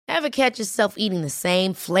Ever catch yourself eating the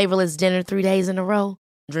same flavorless dinner 3 days in a row?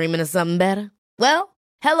 Dreaming of something better? Well,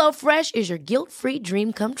 HelloFresh is your guilt-free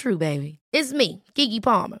dream come true, baby. It's me, Keke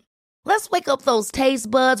Palmer. Let's wake up those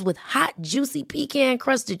taste buds with hot, juicy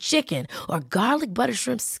pecan-crusted chicken or garlic butter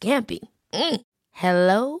shrimp scampi.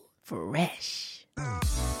 Hello Fresh.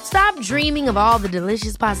 Stop dreaming of all the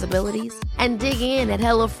delicious possibilities and dig in at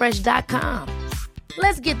HelloFresh.com.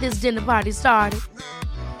 Let's get this dinner party started.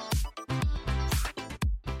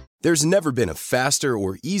 There's never been a faster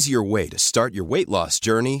or easier way to start your weight loss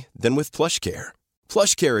journey than with PlushCare.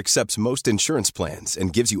 PlushCare accepts most insurance plans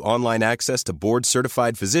and gives you online access to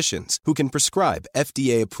board-certified physicians who can prescribe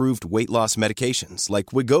FDA-approved weight loss medications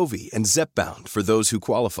like Wegovy and Zepbound for those who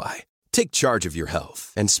qualify. Take charge of your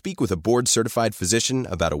health and speak with a board-certified physician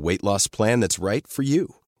about a weight loss plan that's right for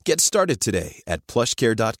you. Get started today at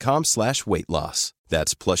plushcare.com/weight-loss.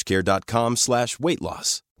 That's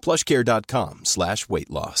plushcare.com/weight-loss.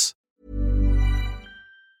 plushcare.com/weight-loss.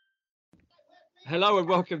 Hello and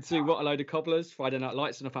welcome to What a Load of Cobblers, Friday Night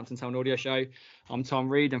Lights, the Northampton Town audio show. I'm Tom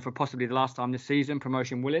Reed, and for possibly the last time this season,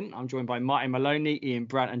 promotion willing, I'm joined by Martin Maloney, Ian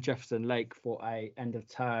Brandt and Jefferson Lake for a end of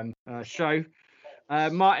term show.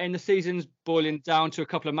 Martin, the season's boiling down to a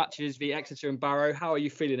couple of matches via Exeter and Barrow. How are you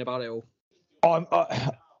feeling about it all? I'm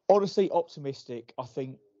honestly optimistic. I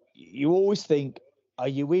think you always think, are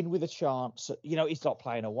you in with a chance? You know, it's not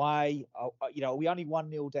playing away. You know, we only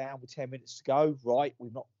 1-0 down with 10 minutes to go. Right,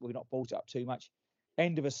 we've not balled it up too much.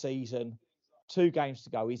 End of a season, 2 games to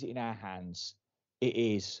go. Is it in our hands? It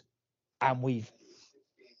is, and we've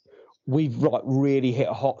like really hit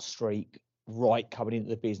a hot streak right coming into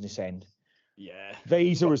the business end. Yeah,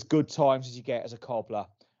 these are as good times as you get as a cobbler.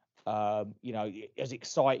 You know, as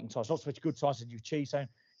exciting times. Not so much good times as you've achieved something.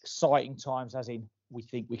 Exciting times, as in we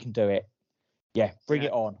think we can do it. Yeah, bring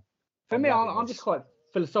it on. For me, I'm just quite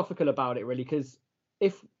philosophical about it, really, because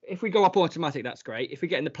if we go up automatic, that's great. If we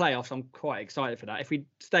get in the playoffs, I'm quite excited for that. If we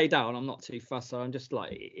stay down, I'm not too fussed. So I'm just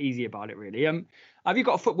like easy about it, really. Have you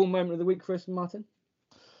got a football moment of the week for us, Martin?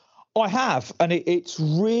 I have, and it's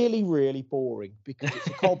really, really boring because it's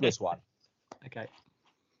a cobbler's one. Okay.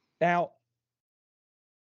 Now,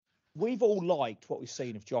 we've all liked what we've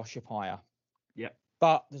seen of Josh Appiah. Yeah.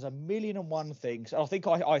 But there's 1,000,001 things. I think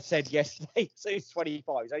I said yesterday, so he's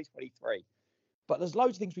 25, he's only 23. But there's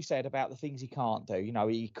loads of things we said about the things he can't do. You know,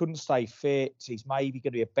 he couldn't stay fit. He's maybe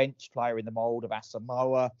going to be a bench player in the mould of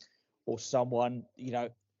Asamoah or someone, you know.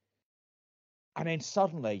 And then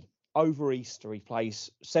suddenly, over Easter, he plays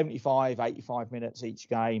 75, 85 minutes each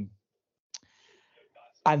game.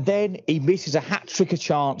 And then he misses a hat-trick of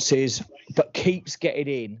chances, but keeps getting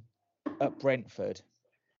in at Brentford.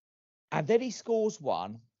 And then he scores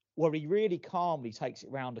one where he really calmly takes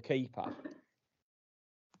it round the keeper.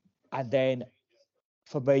 And then,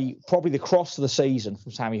 for me, probably the cross of the season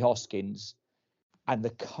from Sammy Hoskins and the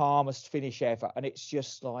calmest finish ever. And it's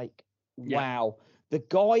just like, wow. The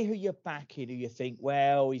guy who you're backing, who you think,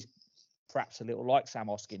 well, he's perhaps a little like Sam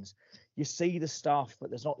Hoskins. You see the stuff, but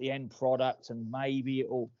there's not the end product. And maybe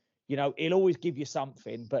it'll, you know, he'll always give you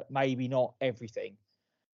something, but maybe not everything.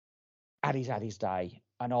 And he's had his day.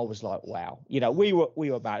 And I was like, wow. You know, we were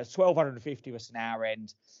about 1,250 of us in our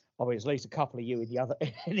end. I mean, there's at least a couple of you in the other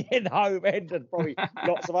in the home end, and probably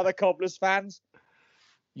lots of other Cobblers fans.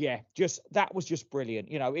 Yeah, that was just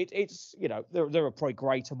brilliant. You know, it's you know, there are probably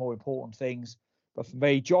greater, more important things. But for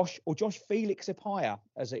me, Josh Felix Appiah,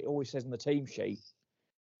 as it always says in the team sheet,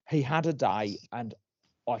 he had a day, and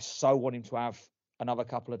I so want him to have another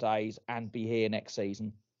couple of days and be here next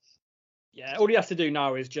season. Yeah, all he has to do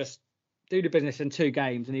now is just do the business in 2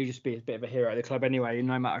 games, and he'll just be a bit of a hero at the club anyway,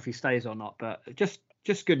 no matter if he stays or not. But just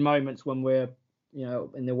good moments when we're, you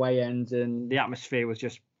know, in the way end, and the atmosphere was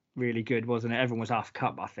just really good, wasn't it? Everyone was half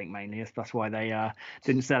cup, I think, mainly. That's why they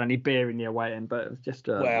didn't sell any beer in the away end. But it was just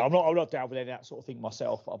well, I'm not down with any of that sort of thing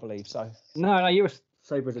myself, I believe. So no, you were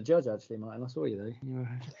sober as a judge, actually, Martin. I saw you though.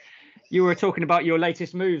 You were talking about your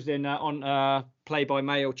latest moves in on Play by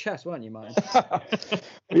Mail chess, weren't you, Martin?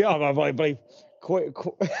 Yeah, I believe.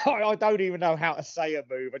 I don't even know how to say a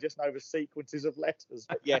move. I just know the sequences of letters.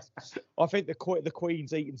 But yes, I think the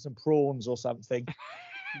Queen's eating some prawns or something.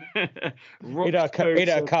 in her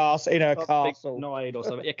castle. Night or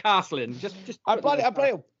something. Yeah, castling. Just. I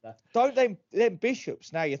blame. Don't them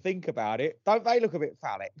bishops? Now you think about it, don't they look a bit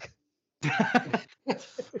phallic? They do,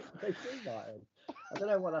 Martin. I don't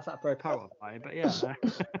know what that's apropos of, but yeah.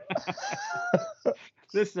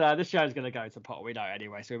 This show's going to go to pot. We know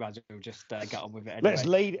anyway, so we might as well just get on with it.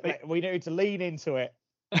 Anyway. We need to lean into it.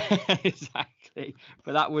 Exactly.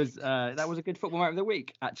 But that was a good football moment of the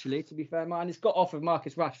week, actually, to be fair, man. It's got off of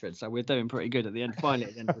Marcus Rashford, so we're doing pretty good finally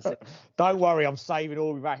at the end of the season. Don't worry, I'm saving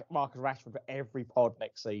all Marcus Rashford for every pod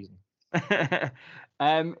next season.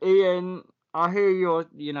 Ian, I hear you're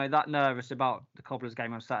that nervous about the Cobblers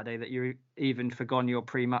game on Saturday that you even forgone your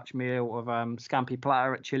pre-match meal of scampi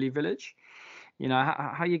platter at Chili Village.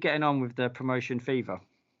 How are you getting on with the promotion fever?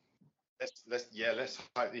 Let's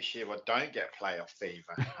hope this year I don't get playoff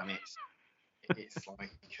fever, and it's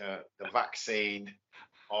like the vaccine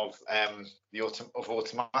of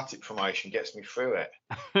automatic promotion gets me through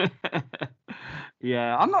it.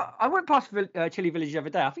 Yeah, I went past Chili Village the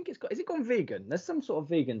other day. I think is it gone vegan? There's some sort of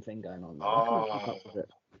vegan thing going on there.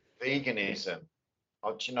 Veganism.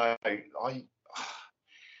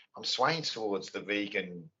 I'm swaying towards the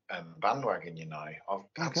vegan bandwagon. I've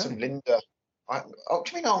had some Linda. Do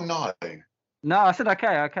you mean? Oh no. No, I said okay.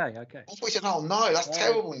 I thought you said, oh no, that's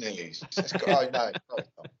terrible news. Oh no.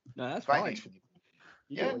 No, that's fine.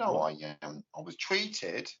 Yeah, no, I was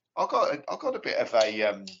treated. I got a bit of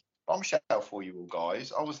a bombshell for you all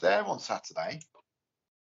guys. I was there on Saturday,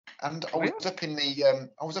 and I was up in the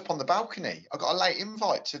I was up on the balcony. I got a late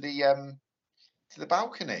invite to the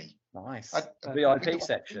balcony. Nice. VIP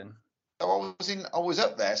section. So I was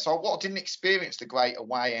up there. So I didn't experience the great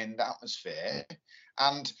away end atmosphere,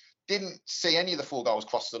 and didn't see any of the 4 goals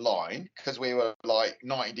cross the line because we were like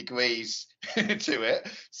 90 degrees to it.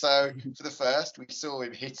 So for the first, we saw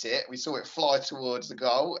him hit it. We saw it fly towards the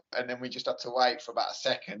goal, and then we just had to wait for about a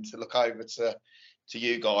second to look over to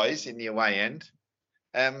you guys in the away end.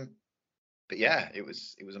 But yeah, it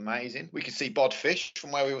was amazing. We could see Bodfish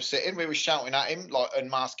from where we were sitting. We were shouting at him, like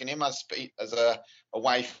unmasking him as a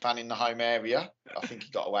away fan in the home area. I think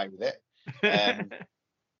he got away with it.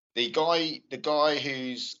 The guy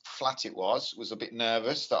whose flat it was a bit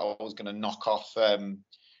nervous that I was going to knock off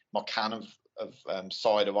my can of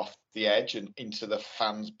cider off the edge and into the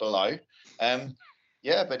fans below.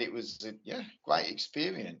 But it was a great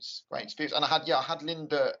experience. And I had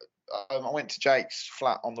Linda. I went to Jake's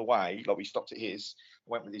flat on the way. Like, we stopped at his.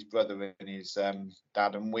 I went with his brother and his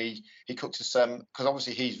dad, and he cooked us because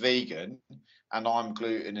obviously he's vegan and I'm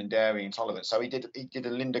gluten and dairy intolerant. So he did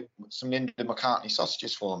some Linda McCartney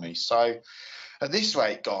sausages for me. So at this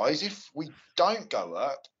rate, guys, if we don't go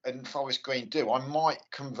up and Forest Green do, I might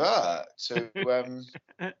convert to.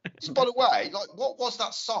 So by the way, like, what was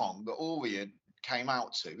that song that Orient came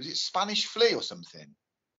out to? Was it Spanish Flea or something?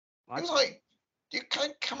 It was like, you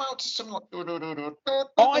can't come out to some like.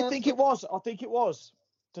 I think it was.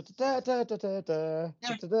 We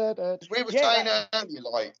were saying earlier,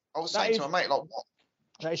 like, I was saying to my mate, like, what?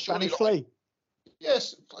 That is Spanish Flea.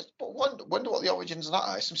 Yes, but wonder what the origins of that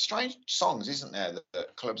are. Some strange songs, isn't there,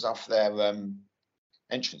 that clubs have for their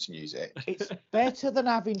entrance music. It's better than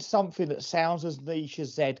having something that sounds as niche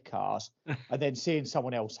as Z-Cars and then seeing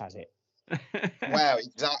someone else has it. Wow,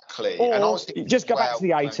 exactly. Or and I was thinking, just go back to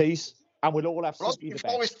the 80s and we'll all have Simply the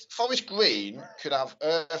Best. Forest Green could have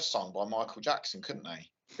Earth Song by Michael Jackson, couldn't they?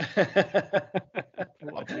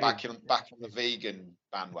 back on the vegan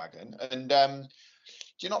bandwagon. And do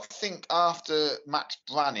you not think after Max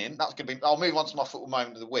Branning, that's going to be, I'll move on to my football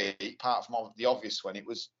moment of the week, apart from the obvious one, it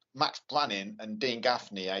was Max Branning and Dean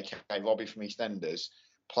Gaffney, aka Robbie from EastEnders,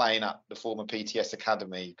 playing at the former PTS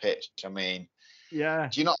Academy pitch. I mean, yeah.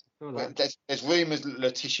 Do you not? There's rumours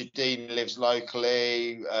Letitia Dean lives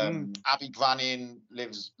locally. Abby Branning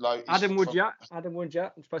lives locally. Adam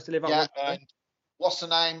Woodyatt. I'm supposed to live up. Yeah, and what's her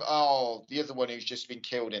name? Oh, the other one who's just been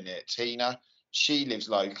killed in it, Tina. She lives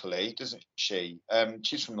locally, doesn't she?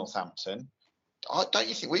 She's from Northampton. Don't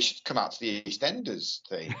you think we should come out to the EastEnders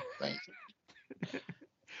thing?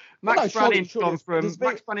 Max Branning's gone from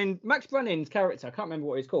Max Branning's character. I can't remember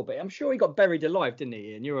what he's called, but I'm sure he got buried alive, didn't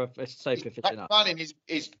he? And you're a sofa fitting up. Branning he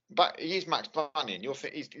is Max Branning. I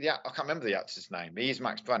can't remember the actor's name. He is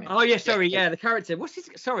Max Branning. Oh yeah, sorry, yeah, the character. What's his?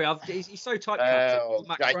 Sorry, he's so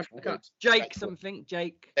typecast. Jake something.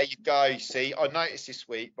 Jake. There you go. See, I noticed this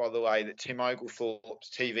week, by the way, that Tim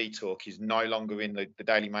Oglethorpe's TV talk is no longer in the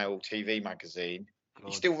Daily Mail TV magazine. God.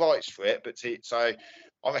 He still writes for it, but so.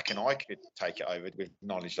 I reckon I could take it over with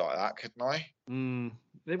knowledge like that, couldn't I?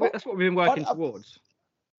 That's what we've been working towards.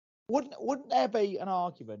 Wouldn't there be an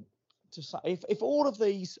argument to say if all of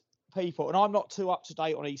these people, and I'm not too up to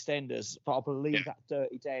date on EastEnders, but I believe that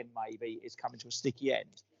Dirty Den maybe is coming to a sticky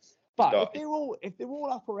end. But if they're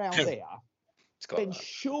all up around there, then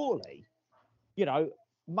surely,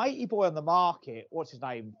 matey boy on the market, what's his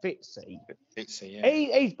name, Fitzy,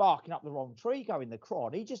 yeah. He's barking up the wrong tree going the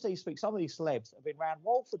cron. He just needs to speak. Some of these celebs have been around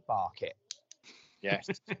Walford Market. Yes.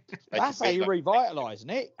 That's how you revitalise,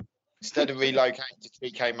 isn't it? instead of relocating to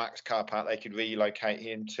TK Maxx car park, they could relocate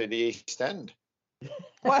him to the East End.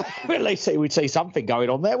 Well, at least we'd see something going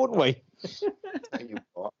on there, wouldn't we? Tell you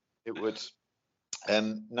what, it would.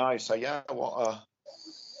 No, so yeah,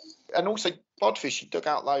 and also Bodfish, he dug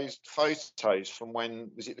out those photos from when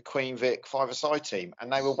was it the Queen Vic five-a-side team,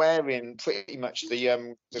 and they were wearing pretty much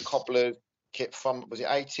the cobbler kit from, was it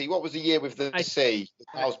 80? What was the year with the C, the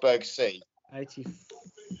Carlsberg C? 80.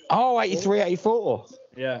 Oh, 83, 84.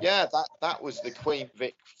 Yeah. That was the Queen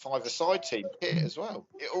Vic five-a-side team kit as well.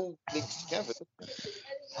 It all links together.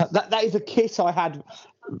 That is a kit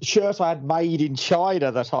shirt I had made in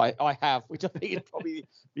China that I have, which I think is probably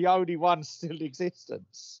the only one still in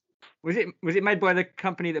existence. Was it made by the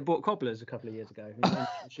company that bought Cobblers a couple of years ago,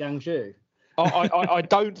 Jiangsu? I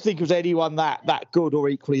don't think it was anyone that good or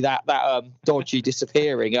equally that dodgy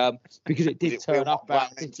disappearing, because it did turn up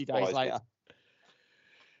about 50 days later.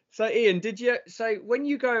 So Ian, so when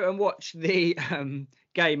you go and watch the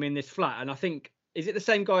game in this flat, and I think, is it the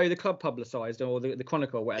same guy who the club publicised or the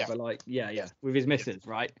Chronicle or whatever? Yeah. With his missus,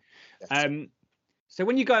 right? Yes. So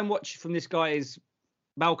when you go and watch from this guy's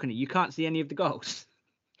balcony, you can't see any of the goals.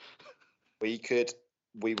 We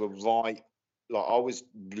were right, like I was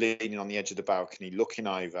leaning on the edge of the balcony looking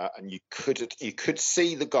over, and you could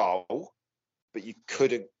see the goal, but you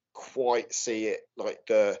couldn't quite see it, like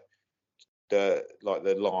the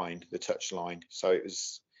line, the touch line. So it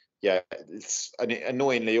was,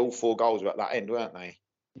 annoyingly all 4 goals were at that end, weren't they?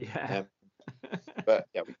 Yeah. But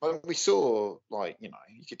yeah, we saw, like, you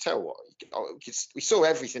could tell we saw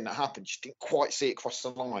everything that happened, just didn't quite see it cross the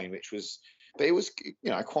line, but it was,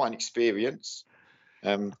 quite an experience.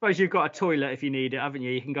 I suppose you've got a toilet if you need it, haven't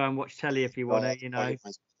you? You can go and watch telly if you want to,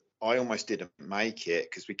 I almost didn't make it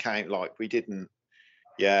because we came, we didn't.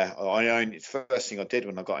 Yeah, first thing I did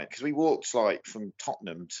when I got in, because we walked like from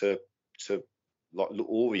Tottenham to like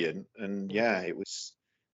Orient, and it was.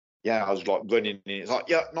 Yeah, I was like running in. It's like,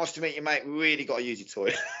 yeah, nice to meet you, mate. We really got to use your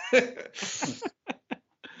toilet.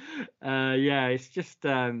 It's just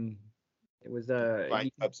it was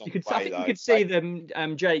you could see them,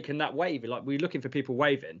 Jake and that wave, like we were looking for people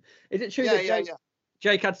waving. Is it true that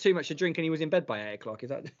Jake had too much to drink and he was in bed by 8 o'clock? Is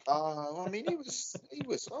that? I mean, he was.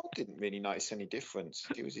 I didn't really notice any difference.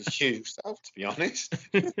 He was his usual self, to be honest.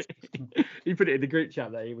 He put it in the group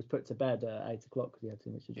chat that he was put to bed at 8 o'clock because he had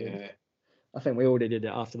too much to drink. Yeah. I think we all did it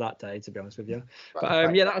after that day, to be honest with you.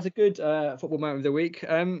 But that was a good football moment of the week.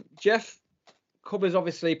 Jeff, Cobblers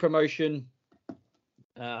obviously promotion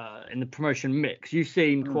in the promotion mix. You've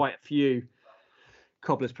seen quite a few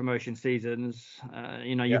Cobblers promotion seasons.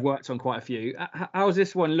 You've worked on quite a few. How's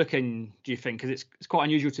this one looking, do you think? Because it's quite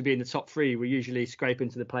unusual to be in the top 3. We usually scrape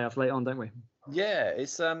into the playoffs late on, don't we? Yeah,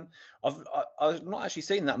 it's I've not actually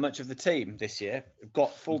seen that much of the team this year. I've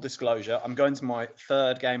got full disclosure. I'm going to my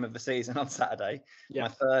 3rd game of the season on Saturday, my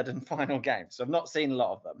 3rd and final game. So I've not seen a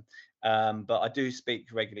lot of them, but I do speak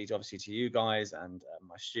regularly, obviously, to you guys and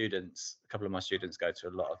my students. A couple of my students go to a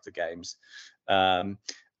lot of the games.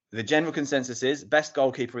 The general consensus is best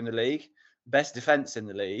goalkeeper in the league, best defence in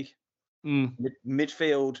the league,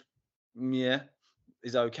 midfield,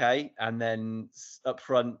 is okay, and then up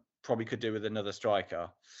front. Probably could do with another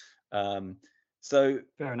striker. So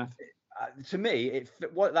fair enough. To me,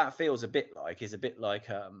 what that feels a bit like is a bit like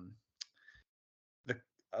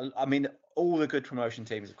all the good promotion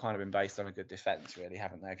teams have kind of been based on a good defence, really,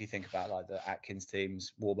 haven't they? If you think about like the Atkins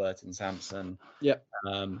teams, Warburton, Sampson,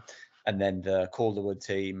 and then the Calderwood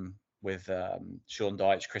team with Sean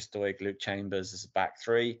Dyche, Chris Doig, Luke Chambers as a back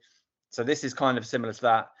 3. So this is kind of similar to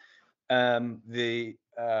that. The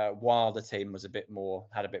Wilder team was had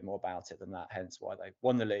a bit more about it than that, hence why they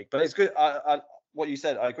won the league. But it's good. What you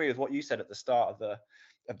said, I agree with what you said at the start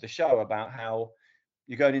of the show about how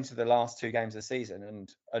you're going into the last 2 games of the season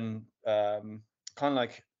and kind of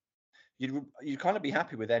like you'd kind of be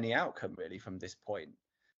happy with any outcome really from this point.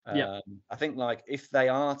 I think like if they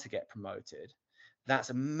are to get promoted,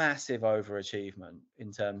 that's a massive overachievement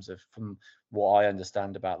in terms of, from what I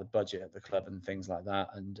understand about the budget of the club and things like that,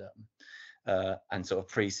 and sort of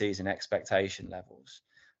pre-season expectation levels.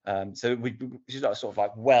 So we should sort of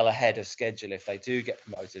like well ahead of schedule if they do get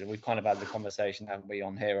promoted. And we've kind of had the conversation, haven't we,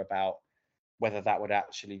 on here about whether that would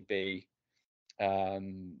actually be,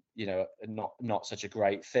 not such a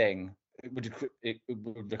great thing. It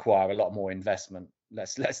would require a lot more investment.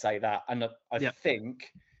 Let's say that. And I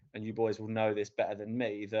think, and you boys will know this better than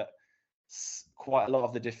me, that quite a lot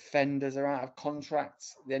of the defenders are out of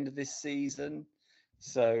contracts at the end of this season.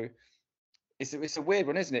 So it's a weird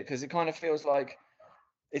one, isn't it? Because it kind of feels like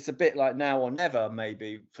it's a bit like now or never,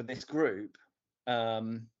 maybe, for this group.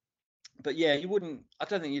 But yeah, I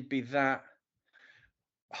don't think you'd be that.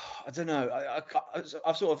 I don't know.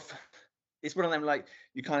 I've sort of, it's one of them, like,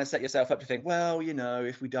 you kind of set yourself up to think, well,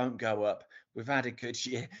 if we don't go up, we've had a good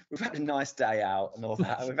year, we've had a nice day out and all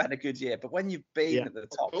that, we've had a good year. But when you've been at the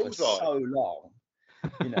top for so long,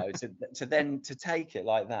 to take it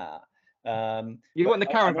like that. You want the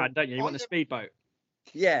caravan, don't you? You want the speedboat.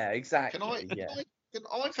 Yeah, exactly.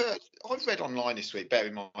 I've read online this week, bear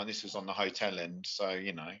in mind this was on the hotel end, so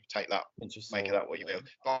take that, make of that what you will.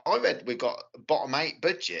 But I read we've got bottom 8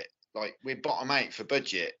 budget, like we're bottom 8 for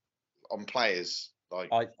budget on players. Like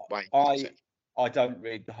I don't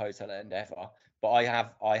read the hotel end ever, but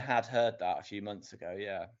I had heard that a few months ago,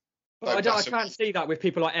 yeah. But I can't see that with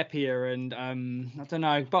people like Eppier and I don't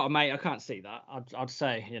know, bottom 8. I can't see that. I'd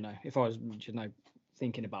say, if I was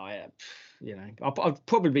thinking about it, I'd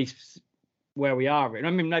probably be where we are. I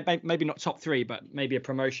mean, maybe not top 3, but maybe a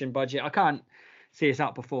promotion budget. I can't see us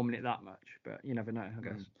outperforming it that much, but you never know, I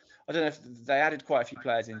guess. I don't know if they added quite a few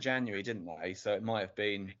players in January, didn't they? So it might have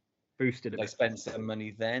been boosted. They spent some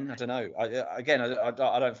money then. I don't know. I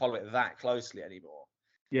don't follow it that closely anymore.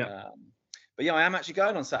 Yeah. But yeah, I am actually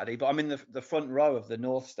going on Saturday, but I'm in the front row of the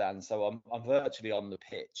North Stand, so I'm virtually on the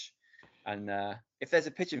pitch. And if there's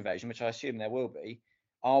a pitch invasion, which I assume there will be,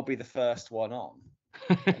 I'll be the first one on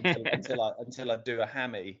until I do a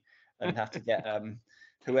hammy and have to get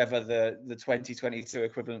whoever the 2022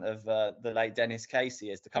 equivalent of the late Dennis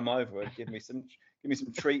Casey is to come over and give me some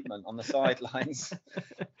treatment on the sidelines.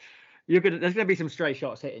 There's gonna be some stray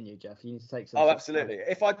shots hitting you, Jeff. You need to take some. Oh, absolutely.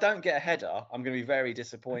 If I don't get a header, I'm gonna be very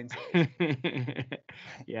disappointed.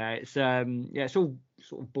 Yeah, it's all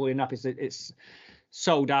sort of boiling up. It's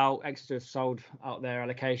sold out. Exeter sold out their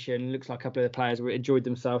allocation. Looks like a couple of the players enjoyed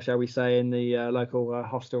themselves, shall we say, in the local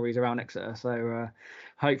hostelries around Exeter. So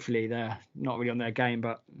hopefully they're not really on their game,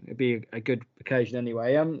 but it'd be a good occasion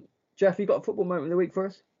anyway. Jeff, you got a football moment of the week for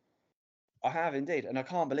us? I have indeed, and I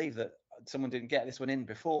can't believe that someone didn't get this one in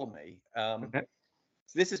before me. Okay.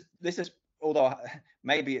 So this is, although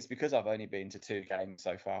maybe it's because I've only been to 2 games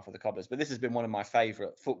so far for the Cobblers, but this has been one of my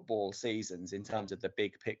favourite football seasons in terms of the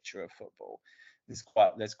big picture of football. There's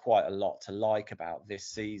quite a lot to like about this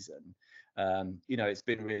season. It's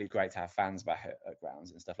been really great to have fans back at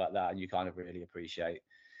grounds and stuff like that, and you kind of really appreciate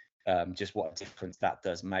just what a difference that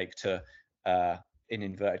does make to, in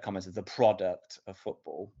inverted commas, the product of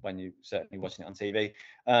football when you're certainly watching it on TV.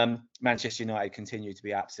 Manchester United continue to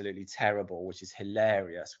be absolutely terrible, which is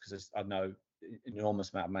hilarious because I know an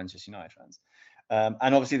enormous amount of Manchester United fans.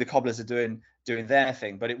 And obviously the Cobblers are doing their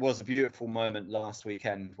thing, but it was a beautiful moment last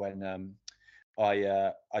weekend when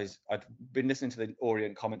I'd been listening to the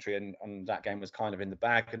Orient commentary and that game was kind of in the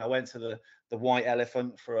bag, and I went to the White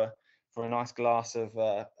Elephant for a nice glass of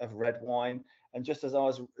red wine. And just as I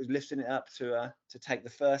was lifting it up to take the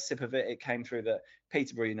first sip of it, it came through that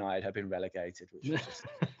Peterborough United had been relegated, which was just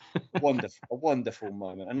a wonderful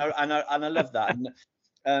moment. And I love that.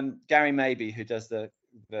 And Gary Maybe, who does the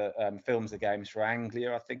films the games for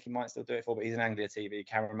Anglia, I think he might still do it for, but he's an Anglia TV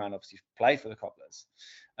cameraman, obviously played for the Cobblers.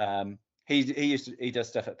 He does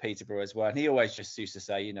stuff at Peterborough as well, and he always just used to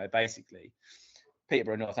say, basically,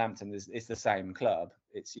 Peterborough and Northampton is the same club.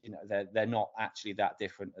 It's they're not actually that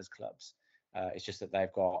different as clubs. It's just that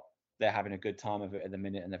they're having a good time of it at the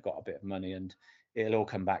minute, and they've got a bit of money, and it'll all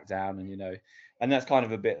come back down. And and that's kind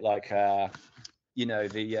of a bit like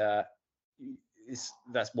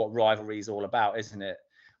that's what rivalry is all about, isn't it?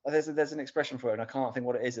 There's an expression for it, and I can't think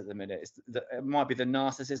what it is at the minute. It might be the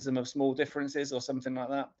narcissism of small differences or something like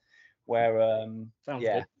that, where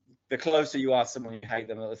good. The closer you are to someone, you hate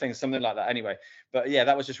them, or things, something like that. Anyway, but yeah,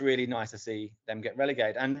 that was just really nice to see them get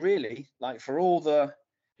relegated, and really, like, for all the.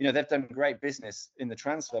 They've done great business in the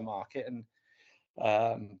transfer market, and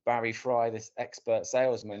Barry Fry, this expert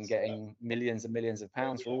salesman, getting millions and millions of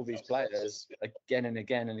pounds for all these players again and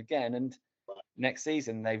again and again. And next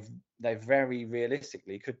season, they very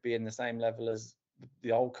realistically could be in the same level as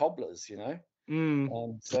the old Cobblers, So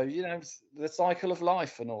the cycle of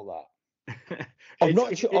life and all that. I'm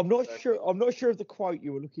not sure of the quote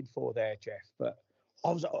you were looking for there, Jeff, but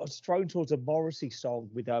I was thrown towards a Morrissey song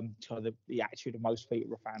with the attitude of most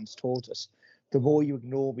Peterborough fans taught us. The more you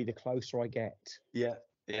ignore me, the closer I get. Yeah,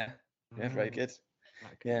 very good.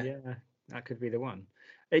 Yeah, that could be the one.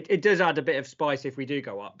 It does add a bit of spice if we do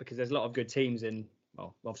go up, because there's a lot of good teams in.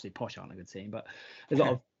 Well, obviously Posh aren't a good team, but there's a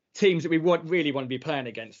lot of teams that we really want to be playing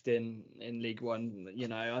against in League One.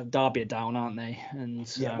 Derby are down, aren't they?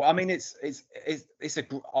 And well, I mean, I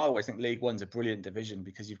always think League One's a brilliant division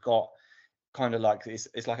because you've got kind of like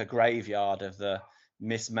it's like a graveyard of the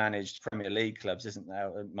mismanaged Premier League clubs, isn't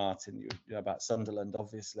there, Martin? You know about Sunderland,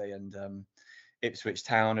 obviously, and Ipswich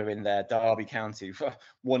Town are in there, Derby County,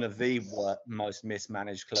 one of the most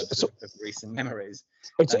mismanaged clubs of recent memories.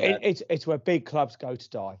 It's where big clubs go to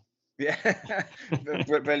die. Yeah,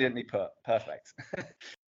 brilliantly put. Perfect.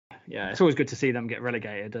 Yeah, it's always good to see them get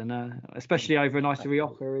relegated, and especially over a nice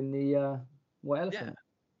Rioja in the White Elephant,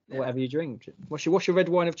 whatever you drink. What's your red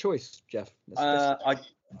wine of choice, Jeff?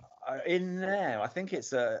 In there, I think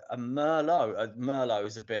it's a Merlot. A Merlot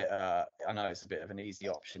is a bit. I know it's a bit of an easy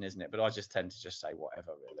option, isn't it? But I just tend to just say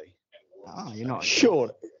whatever, really. Oh, you're not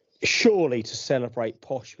surely to celebrate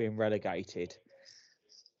Posh being relegated,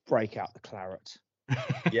 break out the claret.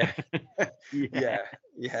 Yeah,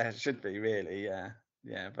 it should be really, yeah.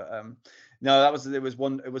 But no,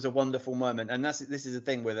 it was a wonderful moment, and this is the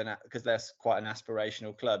thing with because they're quite an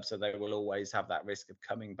aspirational club, so they will always have that risk of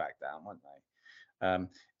coming back down, won't they?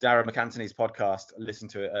 Darragh McAntony's podcast, I listened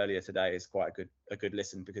to it earlier today, is quite a good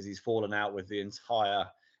listen, because he's fallen out with the entire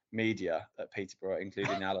media at Peterborough,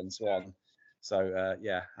 including Alan Swan. So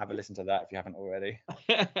have a listen to that if you haven't already.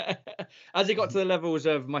 As it got to the levels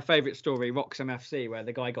of my favourite story, Wroxham FC, where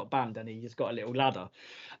the guy got banned and he just got a little ladder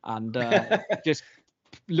and just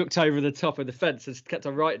looked over the top of the fence and kept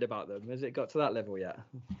on writing about them. Has it got to that level yet?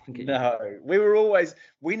 No,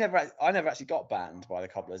 I never actually got banned by the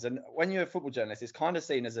Cobblers. And when you're a football journalist, it's kind of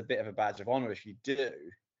seen as a bit of a badge of honour if you do.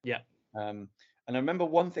 Yeah. And I remember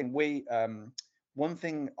one thing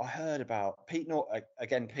I heard about Pete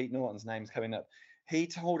Norton's name's coming up. He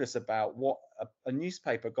told us about what a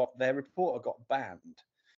newspaper their reporter got banned.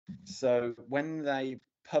 So when they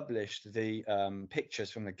published the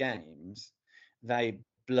pictures from the games, they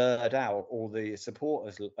blurred out all the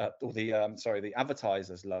supporters, the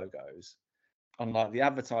advertisers' logos on like the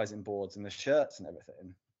advertising boards and the shirts and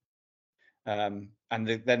everything.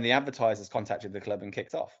 Then the advertisers contacted the club and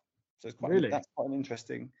kicked off. So it's that's quite an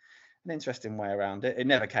interesting way around it. It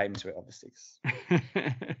never came to it, obviously. But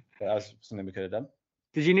that was something we could have done.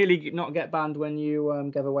 Did you nearly not get banned when you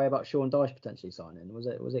gave away about Sean Dyche potentially signing? Was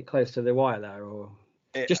it close to the wire there, or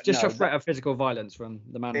just a threat of physical violence from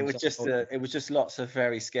the man? It was just lots of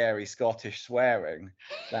very scary Scottish swearing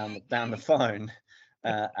down the phone,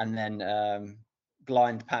 and then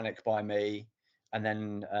blind panic by me, and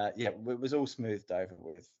then it was all smoothed over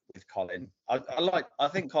with Colin. I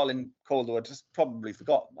think Colin Calderwood has probably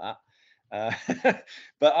forgotten that.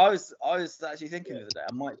 But I was actually thinking the other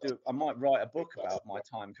day, I might write a book about my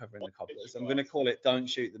time covering the Cobblers. I'm going to call it "Don't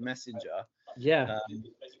Shoot the Messenger." Yeah.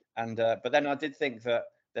 But then I did think that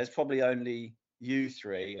there's probably only you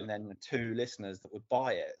three and then 2 listeners that would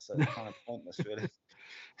buy it, so it's kind of pointless, really.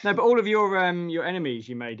 No, but all of your enemies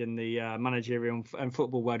you made in the managerial and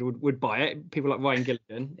football world would buy it. People like Ryan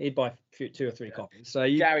Gilligan, he'd buy 2 or 3 copies. So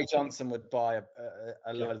Gary Johnson would buy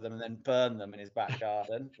a load of them and then burn them in his back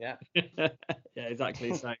garden. Yeah. Yeah,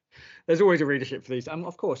 exactly. So there's always a readership for these.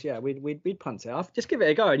 Of course, yeah, we'd punt it off. Just give it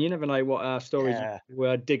a go, and you never know what stories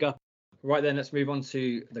we'll dig up. Right then, let's move on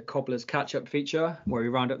to the Cobblers catch-up feature, where we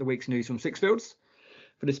round up the week's news from Sixfields.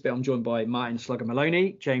 For this bit, I'm joined by Martin Slugger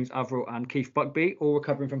Maloney, James Averill and Keith Buckby, all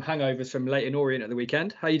recovering from hangovers from Leyton Orient at the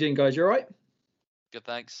weekend. How you doing, guys? You all right? Good,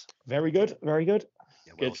 thanks. Very good, very good.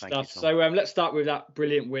 Yeah, good stuff. So let's start with that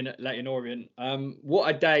brilliant win at Leyton Orient. What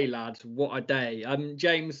a day, lads. What a day.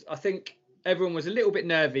 James, I think everyone was a little bit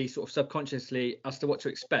nervy, sort of subconsciously, as to what to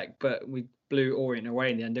expect, but we blew Orient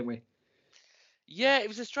away in the end, didn't we? Yeah, it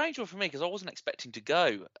was a strange one for me because I wasn't expecting to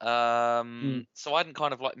go. So I hadn't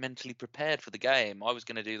kind of like mentally prepared for the game. I was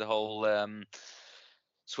going to do the whole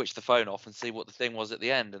switch the phone off and see what the thing was at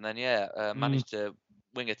the end. And then, managed to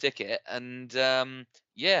wing a ticket. And,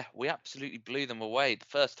 we absolutely blew them away. The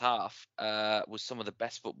first half was some of the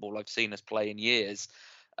best football I've seen us play in years.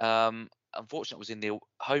 Unfortunately, it was in the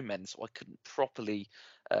home end, so I couldn't properly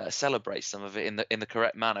celebrate some of it in the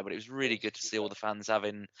correct manner. But it was really good to see all the fans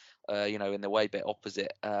having, in the way bit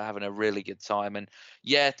opposite, having a really good time. And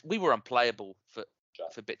yeah, we were unplayable for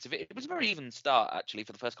bits of it. It was a very even start actually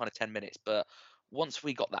for the first kind of 10 minutes, but once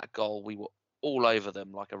we got that goal, we were all over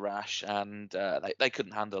them like a rash, and they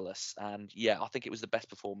couldn't handle us. And yeah, I think it was the best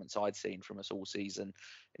performance I'd seen from us all season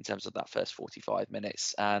in terms of that first 45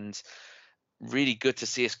 minutes. And really good to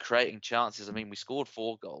see us creating chances. I mean, we scored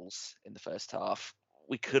 4 goals in the first half.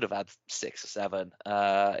 We could have had 6 or 7.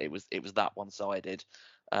 It was that one-sided.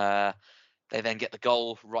 They then get the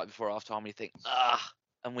goal right before half time. You think,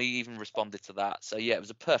 and we even responded to that. So yeah, it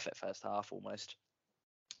was a perfect first half almost.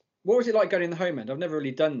 What was it like going in the home end? I've never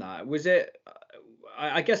really done that. Was it?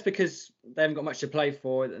 I guess because they haven't got much to play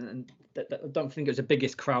for, and I don't think it was the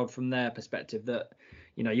biggest crowd from their perspective. That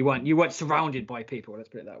you weren't surrounded by people. Let's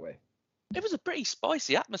put it that way. It was a pretty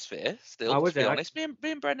spicy atmosphere still, was to be it? honest. Me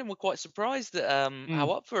and Brendan were quite surprised at how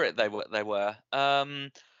up for it they were.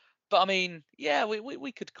 But I mean, yeah,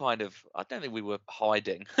 we could kind of. I don't think we were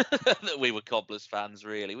hiding that we were Cobblers fans,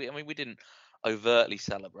 really. We didn't overtly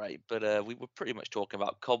celebrate, but we were pretty much talking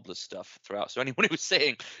about Cobblers stuff throughout. So anyone who was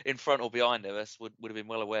sitting in front or behind of us would have been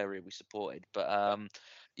well aware who we supported. But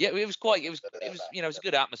yeah, it was it was a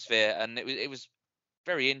good atmosphere, and it was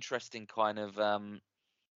very interesting kind of.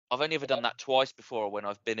 I've only ever done that twice before when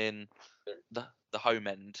I've been in the home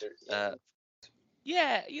end.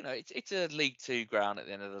 Yeah, it's a League Two ground at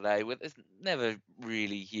the end of the day. There's never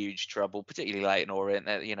really huge trouble, particularly Leyton Orient.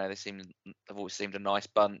 They've always seemed a nice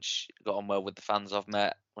bunch. Got on well with the fans I've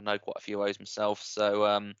met. I know quite a few O's myself.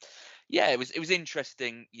 So yeah, it was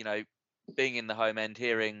interesting. Being in the home end,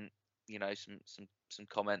 hearing some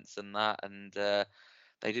comments and that, and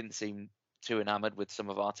they didn't seem too enamoured with some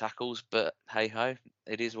of our tackles, but hey ho,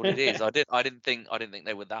 it is what it is. I didn't think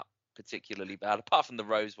they were that particularly bad, apart from the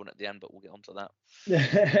Rose one at the end, but we'll get onto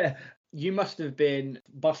that. You must have been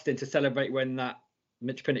busting to celebrate when that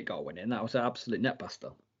Mitch Pinnock goal went in. That was an absolute net buster.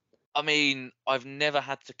 I mean, I've never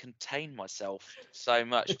had to contain myself so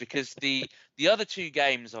much because the other two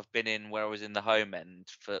games I've been in where I was in the home end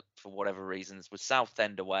for whatever reasons was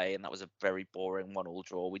Southend away, and that was a very boring 1-1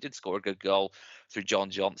 draw. We did score a good goal through John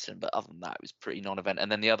Johnson, but other than that, it was pretty non-event. And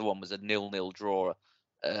then the other one was a 0-0 draw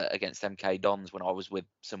against MK Dons when I was with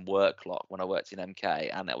some work lot when I worked in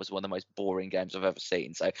MK, and that was one of the most boring games I've ever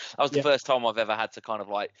seen. So that was the first time I've ever had to kind of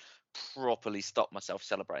like properly stop myself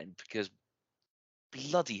celebrating, because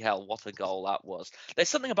bloody hell, what a goal that was. There's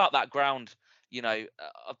something about that ground,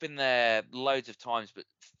 I've been there loads of times, but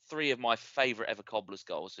 3 of my favourite ever Cobblers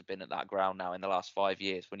goals have been at that ground now in the last 5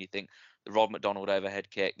 years. When you think the Rod McDonald overhead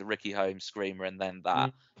kick, the Ricky Holmes screamer, and then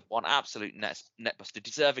that one absolute net buster,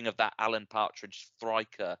 deserving of that Alan Partridge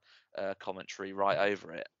Thriker commentary right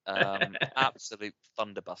over it. Absolute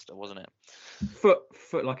thunderbuster, wasn't it?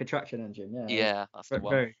 Foot like a traction engine. Yeah, that's the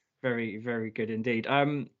one. Very, very, very good indeed.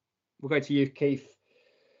 We'll go to you, Keith.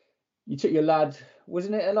 You took your lad,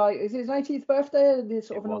 wasn't it? Is it his 18th birthday? It's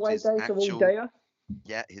sort of an away day, so all-dayer?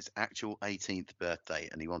 Yeah, his actual 18th birthday,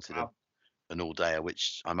 and he wanted an all-dayer,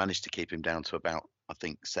 which I managed to keep him down to about, I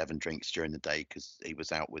think, 7 drinks during the day, because he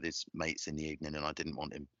was out with his mates in the evening, and I didn't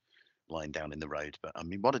want him lying down in the road. But I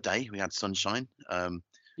mean, what a day! We had sunshine.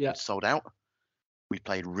 Sold out. We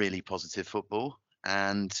played really positive football,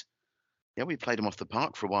 and yeah, we played him off the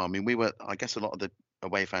park for a while. I mean, I guess a lot of the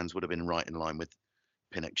away fans would have been right in line with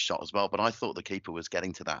Pinnock's shot as well, but I thought the keeper was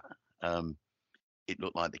getting to that. It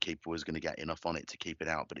looked like the keeper was going to get enough on it to keep it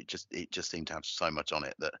out, but it just seemed to have so much on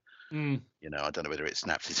it that I don't know whether it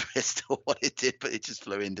snapped his wrist or what it did, but it just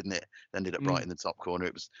flew in, didn't it? Ended up right in the top corner.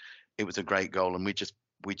 It was a great goal, and we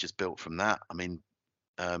just built from that. I mean,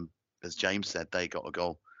 as James said, they got a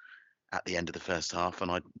goal at the end of the first half,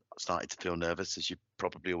 and I started to feel nervous, as you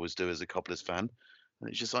probably always do as a Cobblers fan. And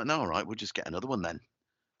it's just like, no, all right, we'll just get another one then.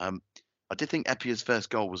 I did think Eppia's first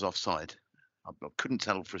goal was offside. I couldn't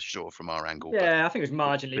tell for sure from our angle. Yeah, I think it was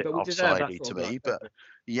marginally, but we deserve that to me. But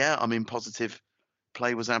yeah, I mean, positive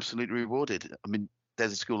play was absolutely rewarded. I mean,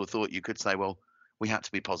 there's a school of thought you could say, well, we had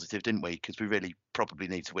to be positive, didn't we? Because we really probably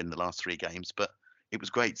need to win the last 3 games. But it was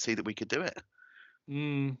great to see that we could do it.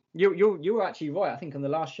 You were actually right. I think on the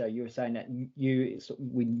last show you were saying that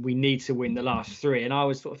we need to win the last 3, and I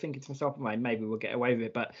was sort of thinking to myself, maybe we'll get away with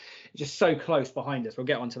it, but it's just so close behind us. We'll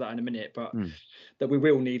get onto that in a minute, but that we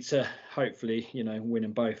will need to hopefully win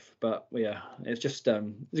them both. But yeah, it's just it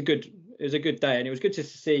was a good day, and it was good to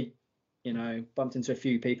see. Bumped into a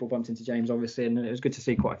few people, bumped into James obviously, and it was good to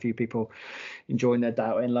see quite a few people enjoying their day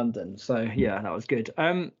out in London. So yeah, that was good.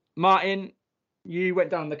 Martin, you went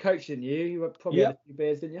down the coach, didn't you? You probably had a few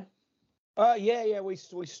beers, didn't you? Yeah. We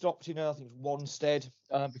stopped in, I think it was Wanstead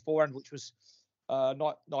beforehand, which was a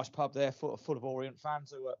nice pub there, full of Orient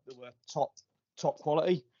fans who were top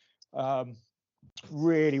quality.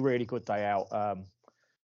 Really, really good day out.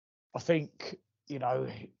 I think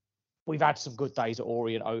we've had some good days at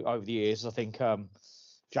Orient over the years. I think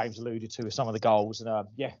James alluded to some of the goals, and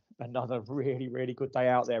another really, really good day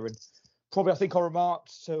out there. And probably, I think I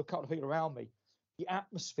remarked to a couple of people around me, the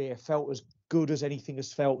atmosphere felt as good as anything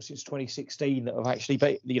has felt since 2016 that have actually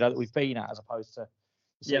been, that we've been at, as opposed to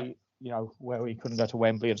where we couldn't go to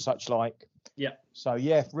Wembley and such like. Yeah. So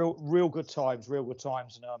yeah, real good times, and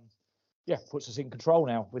puts us in control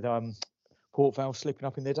now with Port Vale slipping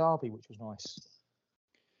up in their derby, which was nice.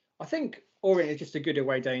 I think Orient is just a good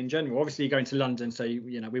away day in general. Obviously, you're going to London, so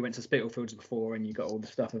we went to Spitalfields before, and you got all the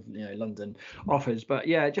stuff of London offers. But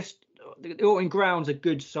yeah, just the Alton ground's a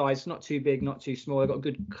good size. It's not too big, not too small. They've got a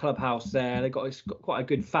good clubhouse there. It's got quite a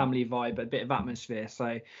good family vibe, a bit of atmosphere. So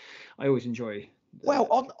I always enjoy.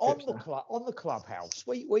 On the clubhouse,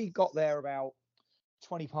 we got there about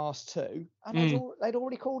 2:20, and they'd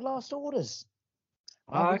already called last orders.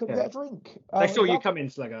 We couldn't get a drink. They saw you come in,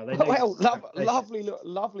 Slugger.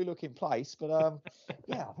 Lovely looking place, but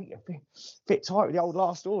yeah, I think a bit tight with the old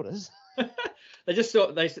last orders. They just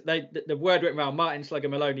thought the word went around. Martin Slugger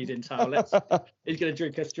Maloney's in town. He's going to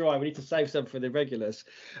drink us dry. We need to save some for the regulars.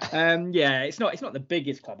 Yeah, it's not the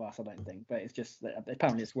biggest clubhouse, I don't think, but it's just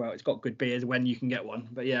apparently it's got good beers when you can get one.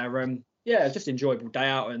 But yeah, it's just an enjoyable day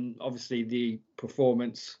out, and obviously the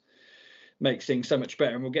performance makes things so much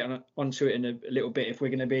better. And we'll get onto it in a little bit if we're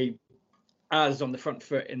going to be as on the front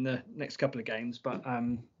foot in the next couple of games. But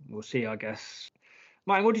we'll see, I guess.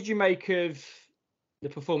 Martin, what did you make of the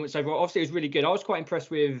performance overall? Obviously, it was really good. I was quite impressed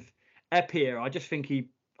with Eppier. I just think he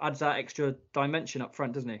adds that extra dimension up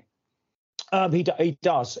front, doesn't he? He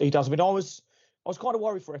does. I mean, I was kind of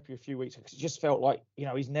worried for Eppier a few weeks because it just felt like,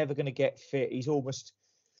 he's never going to get fit. He's almost,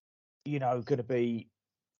 going to be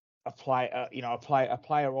a player, a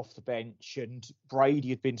player off the bench. And Brady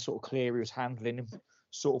had been sort of clear he was handling him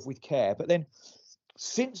sort of with care. But then,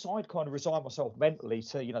 since I'd kind of resigned myself mentally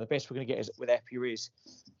to, the best we're going to get with Eppier is,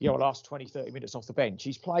 last 20, 30 minutes off the bench.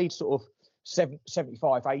 He's played sort of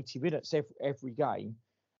 75, 80 minutes every game.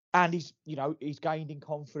 And he's gained in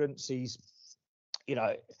confidence. He's,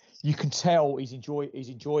 you can tell he's enjoying,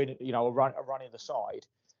 a run in the side.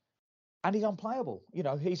 And he's unplayable.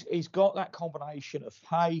 He's got that combination of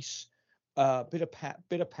pace, bit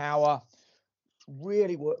of power,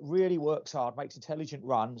 really works hard, makes intelligent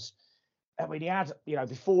runs. I mean, he had,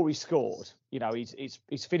 before he scored,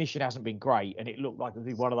 his finishing hasn't been great, and it looked like it would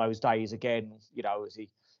be one of those days again, as he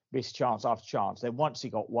missed chance after chance. Then once he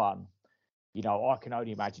got one, I can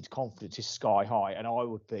only imagine his confidence is sky high, and I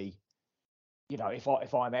would be,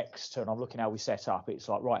 if I'm Exeter and I'm looking how we set up, it's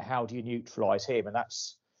like, right, how do you neutralise him? And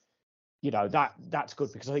that's, that's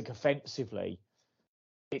good, because I think offensively,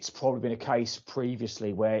 it's probably been a case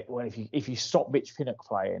previously where if you stop Mitch Pinnock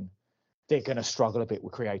playing, they're going to struggle a bit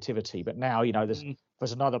with creativity. But now,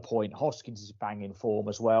 there's another point. Hoskins is banging form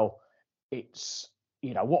as well. It's,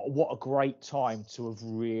 what a great time to have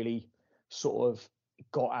really sort of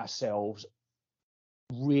got ourselves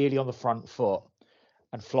really on the front foot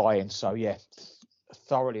and flying. So yeah, a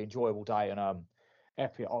thoroughly enjoyable day. And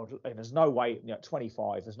Eppier, and there's no way,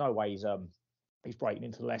 25. There's no way he's breaking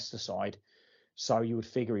into the Leicester side. So you would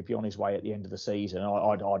figure he'd be on his way at the end of the season.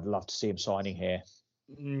 I'd love to see him signing here.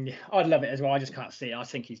 I'd love it as well. I just can't see it. I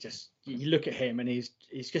think he's just, you look at him and he's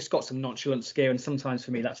just got some nonchalant skill, and sometimes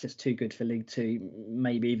for me that's just too good for League Two,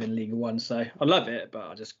 maybe even League One. So I love it, but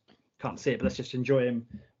I just can't see it. But let's just enjoy him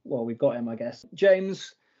while we've got him, I guess.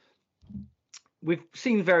 James, we've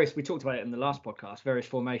seen we talked about it in the last podcast, various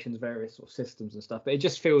formations, various sort of systems and stuff, but it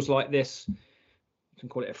just feels like this, you can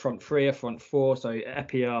call it a front three, a front four. So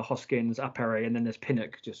Eppier, Hoskins, Appere, and then there's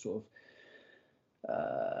Pinnock just sort of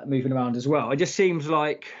moving around as well. It just seems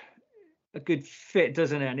like a good fit,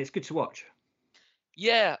 doesn't it? And it's good to watch.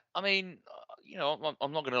 Yeah, I mean, I'm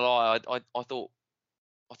not going to lie. I thought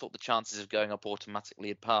the chances of going up automatically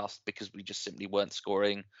had passed because we just simply weren't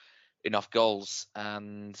scoring enough goals.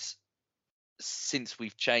 And since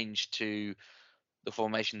we've changed to the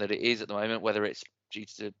formation that it is at the moment, whether it's due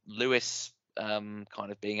to Lewis kind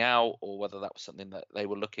of being out or whether that was something that they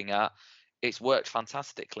were looking at, it's worked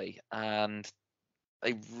fantastically. And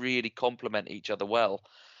they really complement each other well.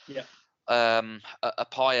 Yeah.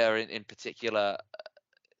 Appiah in particular,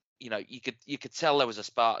 you could tell there was a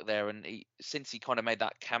spark there, and since he kind of made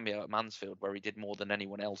that cameo at Mansfield where he did more than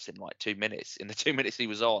anyone else in like 2 minutes, in the 2 minutes he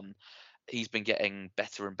was on, he's been getting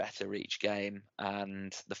better and better each game.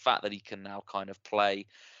 And the fact that he can now kind of play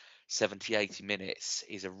 70, 80 minutes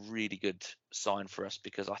is a really good sign for us,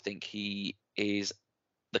 because I think he is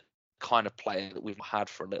kind of player that we've had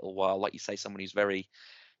for a little while. Like you say, someone who's very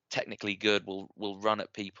technically good, will run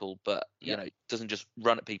at people, but doesn't just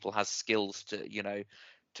run at people, has skills to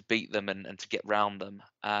to beat them and to get round them.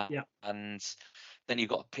 And then you've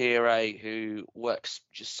got Pire, who works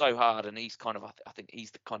just so hard, and he's kind of, I think he's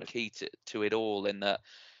the kind of key to it all, in that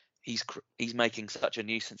he's making such a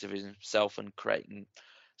nuisance of himself and creating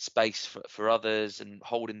space for others and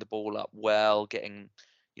holding the ball up well, getting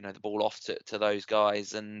the ball off to those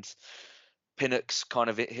guys. And Pinnock's kind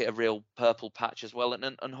of hit a real purple patch as well,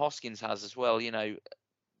 and Hoskins has as well.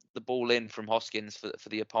 The ball in from Hoskins for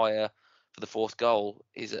the Appiah for the fourth goal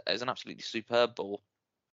is an absolutely superb ball,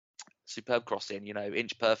 superb crossing,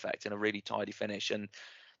 inch perfect and a really tidy finish. And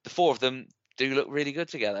the four of them do look really good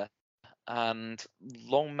together. and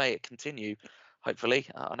long may it continue. Hopefully,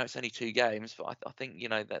 I know it's only 2 games, but I think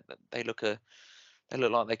that they look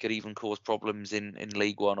like they could even cause problems in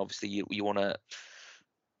League One. Obviously, you want to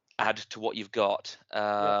add to what you've got,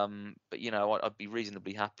 but I'd be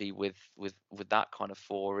reasonably happy with that kind of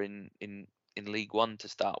 4 in League One to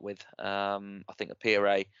start with. I think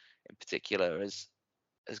Apire in particular has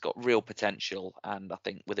got real potential, and I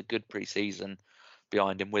think with a good pre-season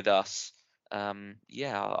behind him with us, I'm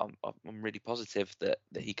really positive that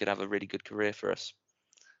he could have a really good career for us.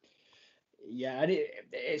 Yeah, and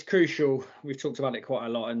it's crucial. We've talked about it quite a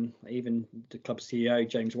lot, and even the club CEO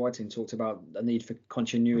James Whiting talked about the need for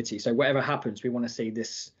continuity. So whatever happens, we want to see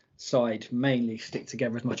this side mainly stick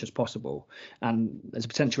together as much as possible. And there's a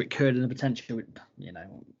potential it could, and a potential,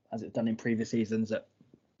 as it's done in previous seasons, that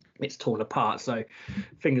it's torn apart. So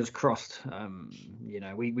fingers crossed.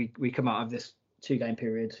 We come out of this 2-game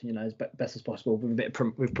period, as best as possible with a bit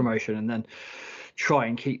with promotion, and then try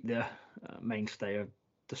and keep the mainstay of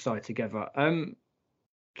the side together.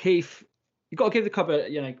 Keith, you've got to give the club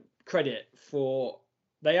credit for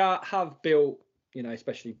have built,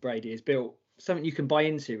 especially Brady has built something you can buy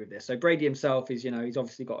into with this. So Brady himself is, he's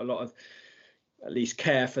obviously got a lot of at least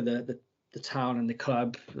care for the town and the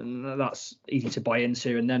club, and that's easy to buy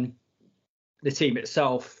into. And then the team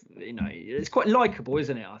itself, it's quite likable,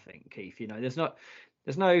 isn't it? I think, Keith, there's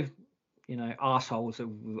no arseholes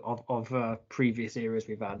of previous eras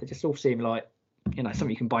we've had. They just all seem like something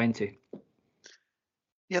you can buy into.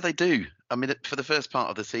 Yeah, they do. I mean, for the first part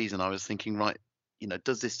of the season, I was thinking, right,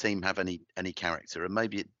 does this team have any character? And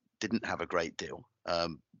maybe it didn't have a great deal,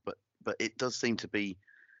 but it does seem to be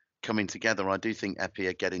coming together. I do think Epi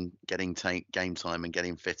are getting game time and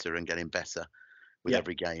getting fitter and getting better with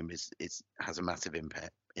every game has a massive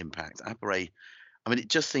impact. Apare, I mean, it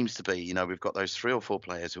just seems to be, we've got those 3 or 4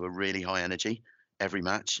 players who are really high energy every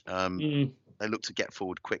match. They look to get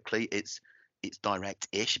forward quickly. It's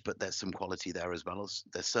direct-ish, but there's some quality there as well, as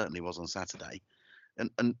there certainly was on Saturday.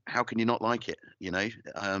 And how can you not like it?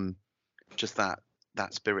 Just that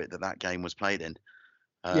spirit that game was played in.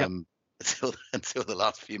 Until the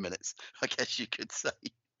last few minutes, I guess you could say,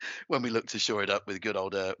 when we looked to shore it up with good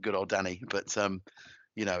old Danny. But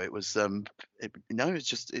it was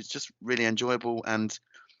it's just really enjoyable, and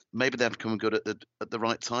maybe they've come good at the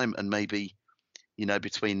right time, and maybe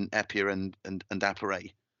between Epia and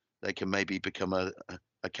Apare, they can maybe become a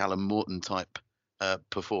Callum Morton type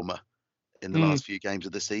performer in the last few games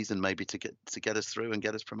of the season, maybe to get us through and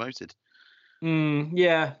get us promoted.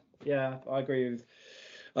 Yeah, I agree with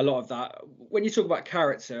a lot of that. When you talk about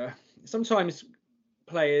character, sometimes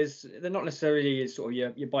players, they're not necessarily sort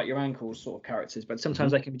of you bite your ankles sort of characters, but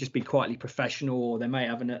sometimes they can just be quietly professional, or they may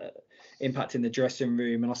have an impact in the dressing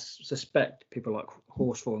room. And I suspect people like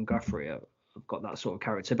Horsfall and Guthrie have got that sort of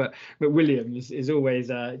character. But Williams is always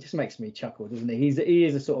it just makes me chuckle, doesn't he? He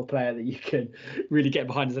is a sort of player that you can really get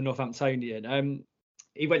behind as a Northamptonian.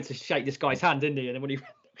 He went to shake this guy's hand, didn't he? And then when he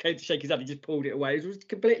came to shake his hand, he just pulled it away. It was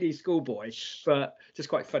completely schoolboy, but just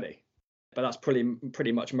quite funny. But that's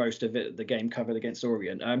pretty much most of it, the game covered against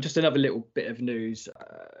Orient. Just another little bit of news.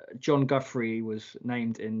 John Guthrie was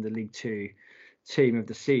named in the League Two team of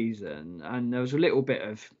the season, and there was a little bit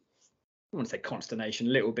of, I want to say consternation,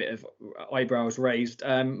 a little bit of eyebrows raised,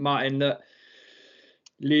 Martin, that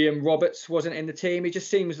Liam Roberts wasn't in the team. It just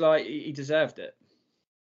seems like he deserved it.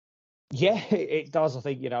 Yeah, it does. I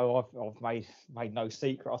think, I've made no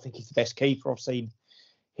secret. I think he's the best keeper I've seen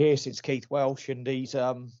here since Keith Welsh, and he's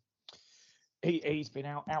been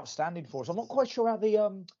outstanding for us. I'm not quite sure how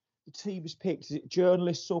the team is picked. Is it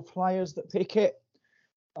journalists or players that pick it?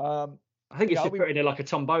 I think it's put in like a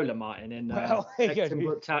tombola, Martin, in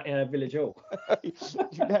Village Hall.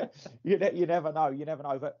 you never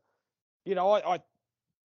know. But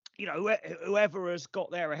whoever has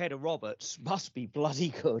got there ahead of Roberts must be bloody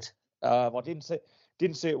good. I didn't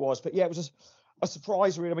see it was, but yeah, it was a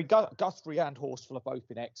surprise. Really, I mean, Guthrie and Horsfall have both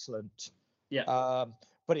been excellent. Yeah.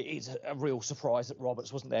 But it is a real surprise that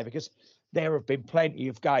Roberts wasn't there, because there have been plenty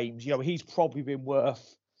of games. He's probably been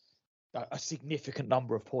worth a significant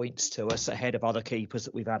number of points to us ahead of other keepers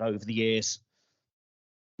that we've had over the years.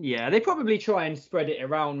 Yeah, they probably try and spread it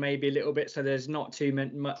around maybe a little bit, so there's not too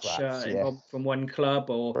much involved from one club.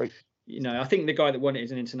 Or, right. I think the guy that won it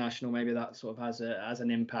is an international. Maybe that sort of has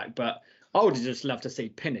an impact. But I would just love to see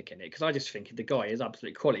Pinnock in it, because I just think the guy is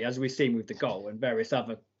absolute quality, as we've seen with the goal and various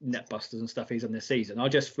other net busters and stuff he's on this season. I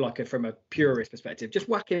just feel like, from a purist perspective, just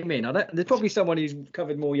whack him in. There's probably someone who's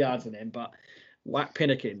covered more yards than him, but whack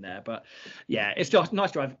Pinnock in there. But yeah, it's just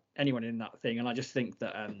nice to have anyone in that thing. And I just think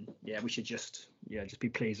that we should just be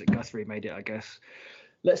pleased that Guthrie made it, I guess.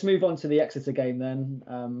 Let's move on to the Exeter game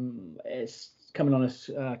then. It's coming on us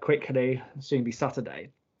quickly. Soon be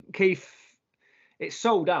Saturday. Keith, it's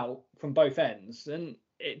sold out from both ends, and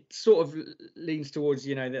it sort of leans towards,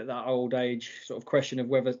 that old age sort of question of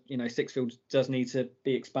whether, Sixfields does need to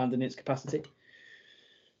be expanded in its capacity.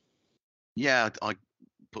 Yeah, I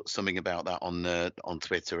put something about that on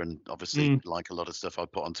Twitter, and obviously, like a lot of stuff I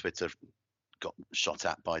put on Twitter, got shot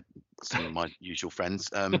at by some of my usual friends.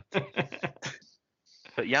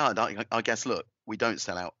 But yeah, I guess, look, we don't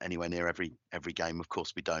sell out anywhere near every game. Of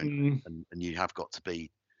course we don't, and you have got to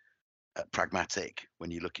be pragmatic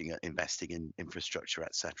when you're looking at investing in infrastructure,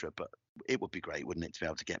 etc. But it would be great, wouldn't it, to be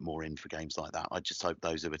able to get more in for games like that? I just hope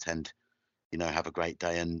those who attend, have a great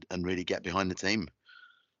day and really get behind the team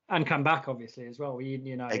and come back, obviously, as well.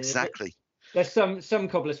 Exactly. There's some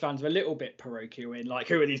Cobblers fans are a little bit parochial in, like,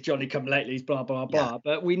 who are these Johnny come latelys, blah blah blah.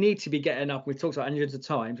 But we need to be getting up. We've talked about hundreds of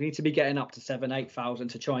times. We need to be getting up to 7,000-8,000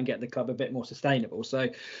 to try and get the club a bit more sustainable. So,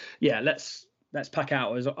 yeah, let's pack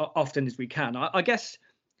out as often as we can. I guess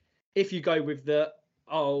if you go with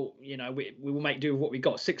we will make do with what we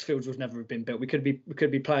got. Sixfields was never been built. We could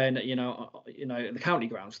be playing at the county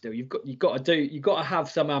ground still. You've got to have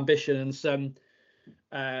some ambition and some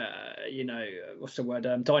what's the word,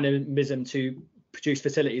 dynamism to produce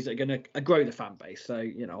facilities that are going to grow the fan base. So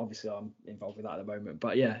obviously I'm involved with that at the moment,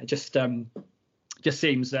 but yeah, it just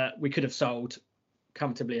seems that we could have sold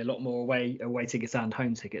comfortably a lot more away tickets and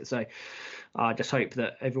home tickets. So I just hope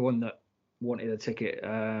that everyone that wanted a ticket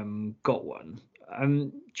got one.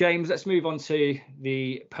 James, let's move on to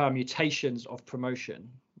the permutations of promotion,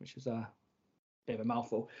 which is a bit of a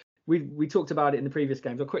mouthful. We talked about it in the previous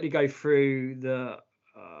games. I'll quickly go through the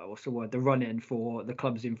the run-in for the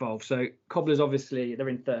clubs involved. So Cobblers, obviously, they're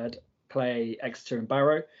in third, play Exeter and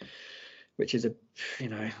Barrow, which is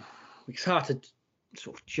it's hard to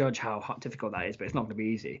sort of judge how difficult that is, but it's not going to be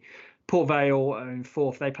easy. Port Vale are in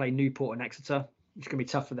fourth. They play Newport and Exeter. It's going to be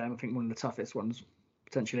tough for them. I think one of the toughest ones,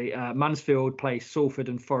 potentially. Mansfield play Salford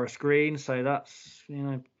and Forest Green, so that's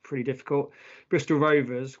pretty difficult. Bristol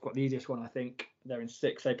Rovers got the easiest one, I think. They're in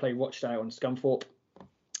sixth. They play Rochdale and Scunthorpe.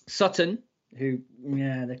 Sutton, who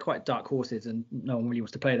they're quite dark horses and no one really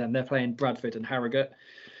wants to play them. They're playing Bradford and Harrogate,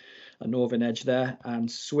 a northern edge there.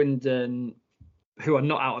 And Swindon, who are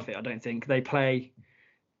not out of it, I don't think. They play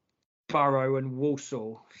Barrow and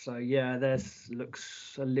Walsall. So yeah, theirs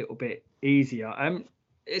looks a little bit easier.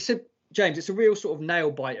 James, it's a real sort of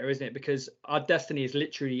nail biter, isn't it? Because our destiny is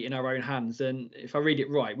literally in our own hands. And if I read it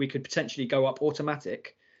right, we could potentially go up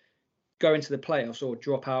automatic, go into the playoffs, or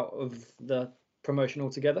drop out of the promotion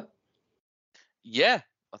altogether. Yeah,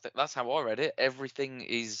 I think that's how I read it. Everything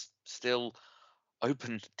is still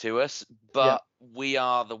open to us, but we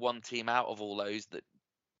are the one team out of all those that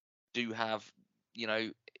do have,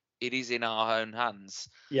 it is in our own hands.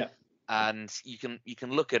 Yeah. And you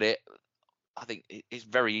can look at it. I think it's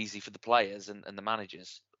very easy for the players and the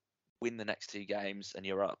managers. Win the next two games and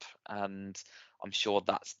you're up. And I'm sure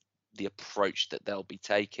that's the approach that they'll be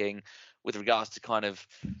taking. With regards to kind of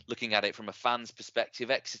looking at it from a fan's perspective,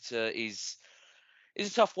 Exeter is a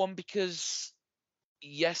tough one because,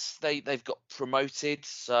 yes, they've got promoted.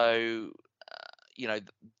 So,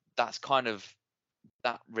 that's kind of,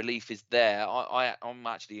 that relief is there. I'm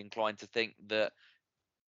actually inclined to think that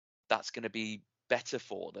that's going to be better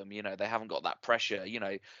for them. They haven't got that pressure,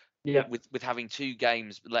 with having two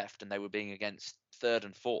games left and they were being against third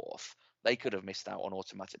and fourth, they could have missed out on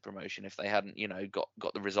automatic promotion if they hadn't,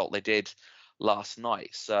 got the result they did last night.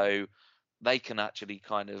 So they can actually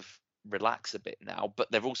kind of relax a bit now,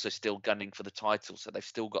 but they're also still gunning for the title. So they've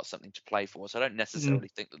still got something to play for. So I don't necessarily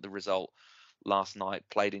think that the result last night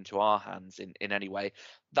played into our hands in any way.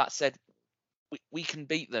 That said, we can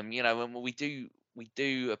beat them, and we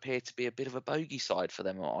do appear to be a bit of a bogey side for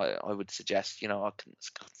them. I would suggest, I can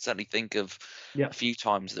certainly think of a few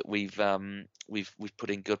times that we've put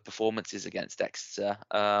in good performances against Exeter,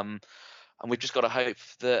 and we've just got to hope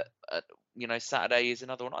that Saturday is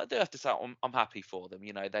another one. I do have to say I'm happy for them.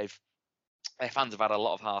 Their fans have had a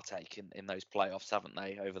lot of heartache in those playoffs, haven't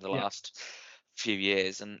they, over the last few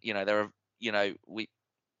years? And we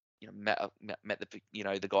met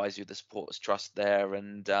the guys who the supporters trust there,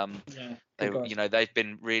 and they've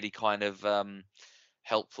been really kind of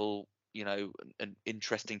helpful, and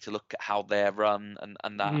interesting to look at how they're run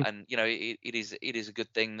and that, and it is a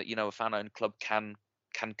good thing that a fan-owned club can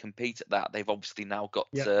compete at that. They've obviously now got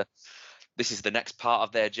to, this is the next part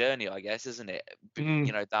of their journey, I guess, isn't it?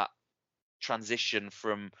 That transition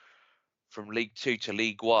from League Two to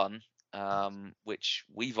League One, which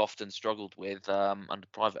we've often struggled with under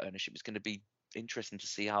private ownership. It's going to be interesting to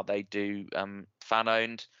see how they do fan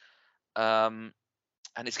owned.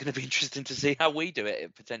 it's going to be interesting to see how we do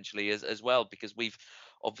it potentially as well, because we've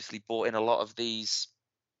obviously brought in a lot of these,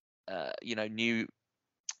 new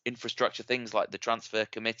infrastructure things like the transfer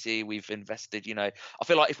committee. We've invested, I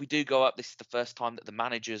feel like if we do go up, this is the first time that the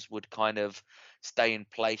managers would kind of stay in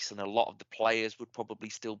place, and a lot of the players would probably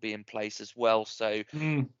still be in place as well. So,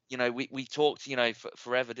 we talked,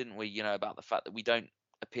 forever, didn't we, about the fact that we don't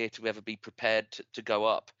appear to ever be prepared to go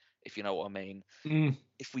up, if you know what I mean.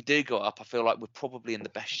 If we do go up, I feel like we're probably in the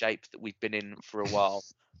best shape that we've been in for a while.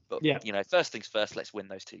 But, first things first, let's win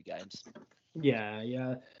those 2 games.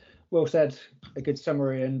 Yeah. Well said. A good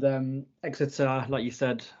summary. And Exeter, like you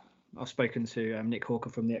said, I've spoken to Nick Hawker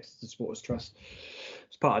from the Exeter Supporters Trust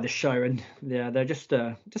as part of the show, and they're just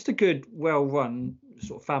a good, well-run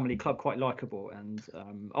sort of family club, quite likeable. And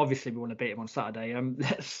obviously, we want to beat them on Saturday.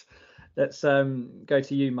 Let's go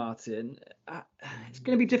to you, Martin. It's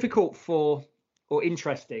going to be difficult or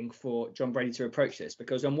interesting for John Brady to approach this,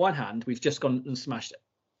 because on one hand, we've just gone and smashed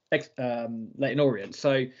Leyton Orient.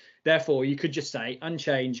 So therefore, you could just say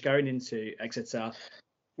unchanged going into Exeter,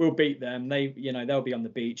 we'll beat them. They'll be on the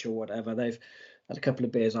beach or whatever. They've had a couple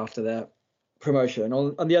of beers after their promotion.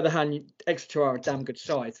 On the other hand, Exeter are a damn good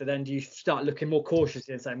side. So then do you start looking more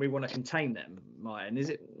cautiously and saying we want to contain them, Martin?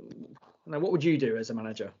 What would you do as a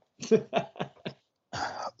manager?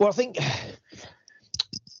 Well, I think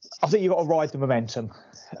you've got to ride the momentum.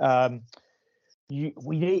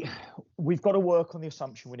 We've got to work on the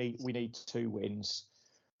assumption we need 2 wins.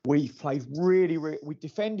 We've played we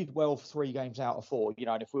defended well for 3 games out of 4.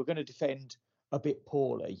 And if we're going to defend a bit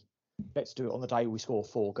poorly, let's do it on the day we score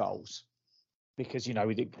 4 goals. Because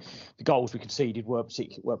the goals we conceded weren't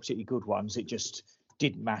particularly good ones. It just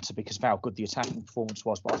didn't matter because of how good the attacking performance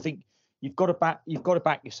was. But I think you've got to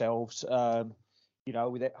back yourselves.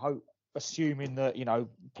 With it, assuming that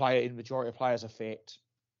the majority of players are fit,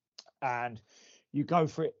 and you go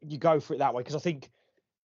for it that way. Because I think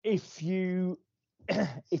if you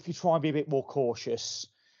try and be a bit more cautious,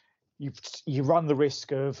 you run the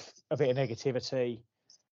risk of a bit of negativity.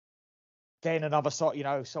 Then another side,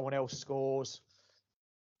 someone else scores.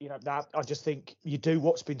 That I just think you do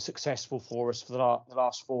what's been successful for us for the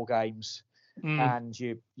last 4 games, and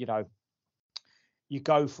you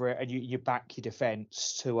go for it, and you back your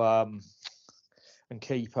defence to and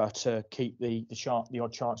keeper to keep the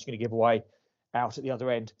odd chance you're going to give away out at the other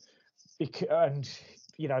end. Because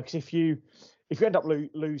if you end up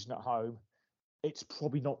losing at home, it's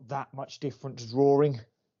probably not that much different to drawing.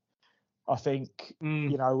 I think we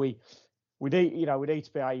need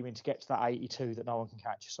to be aiming to get to that 82 that no one can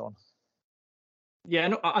catch us on. Yeah,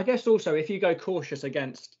 and I guess also if you go cautious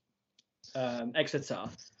against Exeter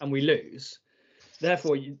and we lose,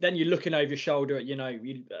 therefore then you're looking over your shoulder at you're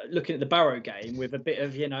looking at the Barrow game with a bit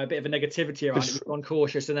of a negativity around it. You've gone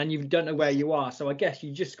cautious, and then you don't know where you are. So I guess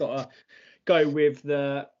you just got to go with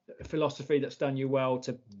the philosophy that's done you well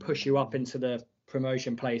to push you up into the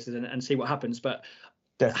promotion places and see what happens. But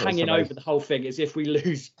definitely hanging over the whole thing is if we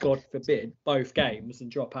lose, God forbid, both games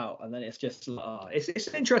and drop out, and then it's just it's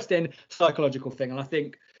an interesting psychological thing. And I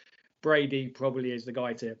think Brady probably is the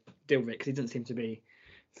guy to deal with it because he doesn't seem to be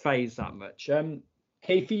phased that much.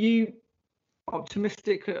 Heath, are you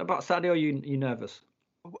optimistic about Saturday, or are you nervous?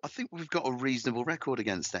 I think we've got a reasonable record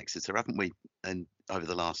against Exeter, haven't we? And over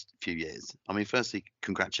the last few years, I mean, firstly,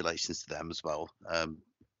 congratulations to them as well.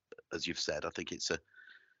 As you've said, I think it's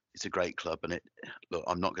a great club, and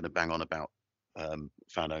I'm not going to bang on about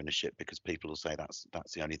fan ownership because people will say that's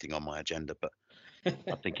the only thing on my agenda, but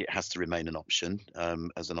I think it has to remain an option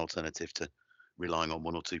as an alternative to relying on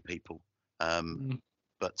 1 or 2 people.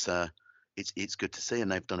 But it's good to see,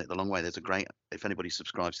 and they've done it the long way. There's a great, if anybody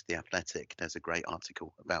subscribes to The Athletic, there's a great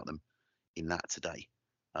article about them in that today,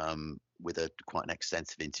 with quite an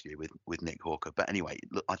extensive interview with Nick Hawker. But anyway,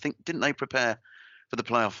 look, I think, didn't they prepare for the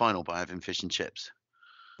playoff final by having fish and chips?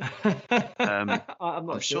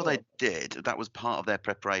 I'm sure they did. That was part of their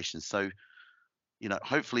preparation. So,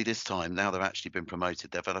 hopefully this time, now they've actually been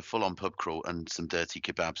promoted, they've had a full-on pub crawl and some dirty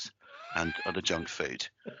kebabs and other junk food,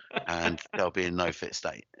 and they'll be in no fit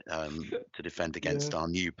state to defend against our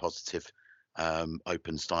new positive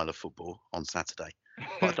open style of football on Saturday.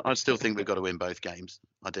 But I still think we've got to win both games.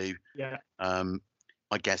 I do. Yeah.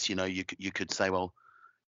 I guess you could say, well,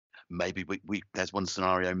 maybe we there's one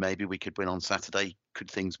scenario, maybe we could win on Saturday.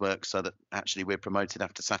 Could things work so that actually we're promoted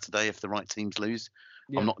after Saturday if the right teams lose?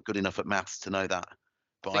 Yeah. I'm not good enough at maths to know that.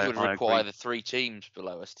 But I think it would require the 3 teams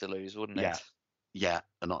below us to lose, wouldn't it? Yeah.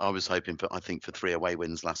 And I was hoping for 3 away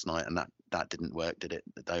wins last night, and that didn't work, did it?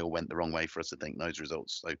 They all went the wrong way for us, I think, those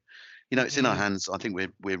results. So, it's in our hands. I think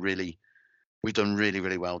we're really we've done really,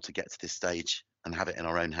 really well to get to this stage and have it in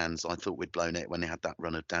our own hands. I thought we'd blown it when they had that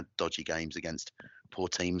run of dodgy games against poor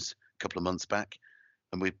teams a couple of months back,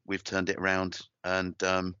 and we've turned it around. And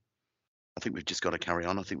I think we've just got to carry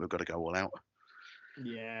on. I think we've got to go all out.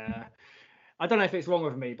 Yeah. I don't know if it's wrong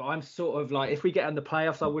with me, but I'm sort of like, if we get in the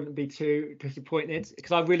playoffs, I wouldn't be too disappointed,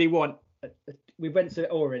 because I really want. We went to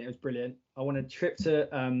Orient, it was brilliant. I want a trip to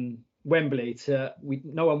Wembley.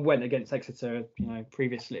 No one went against Exeter,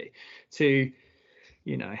 previously, to,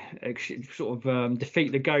 sort of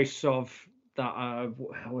defeat the ghosts of that.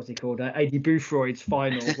 What was he called? Adi Boothroyd's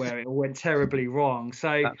final, where it all went terribly wrong.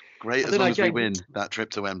 So that's great as long as we win that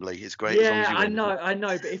trip to Wembley. It's great. Yeah, as long as you win. I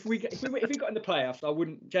know. But if we got in the playoffs, I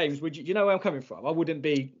wouldn't. James, would you? You know where I'm coming from? I wouldn't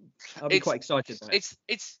be. I'd be quite excited.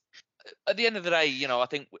 It's at the end of the day, I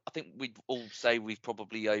think we'd all say we've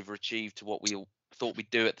probably overachieved to what we all thought we'd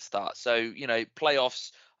do at the start. So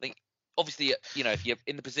playoffs. I think obviously, if you're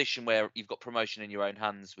in the position where you've got promotion in your own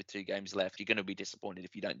hands with 2 games left, you're going to be disappointed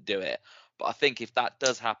if you don't do it. But I think if that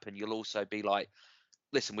does happen, you'll also be like,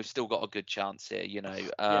 listen, we've still got a good chance here,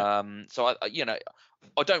 So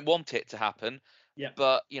I don't want it to happen. Yeah.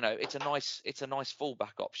 But it's a nice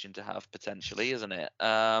fallback option to have potentially, isn't it?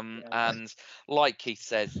 And like Keith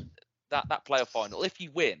said, that playoff final, if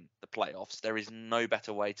you win the playoffs, there is no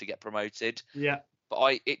better way to get promoted. Yeah.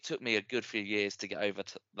 But it took me a good few years to get over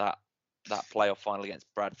to that playoff final against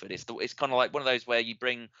Bradford. It's kind of like one of those where you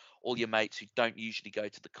bring all your mates who don't usually go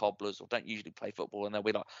to the Cobblers or don't usually play football, and they'll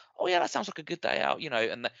be like, oh yeah, that sounds like a good day out,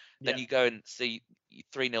 and then you go and see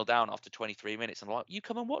 3-0 down after 23 minutes, and like, you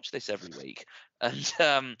come and watch this every week. And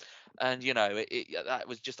that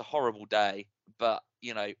was just a horrible day. But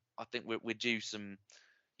I think we're due some.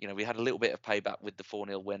 We had a little bit of payback with the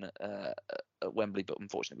 4-0 win at Wembley, but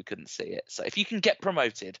unfortunately we couldn't see it. So if you can get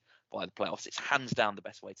promoted by the playoffs, it's hands down the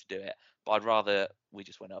best way to do it. But I'd rather we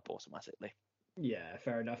just went up automatically. Yeah,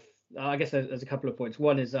 fair enough. I guess there's a couple of points.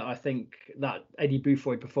 One is that I think that Adi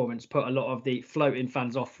Boothroyd performance put a lot of the floating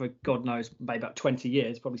fans off for God knows, maybe about 20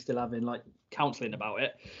 years, probably still having like counselling about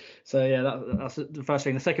it. So yeah, that's the first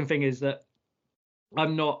thing. The second thing is that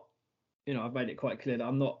I'm not, I've made it quite clear that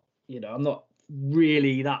I'm not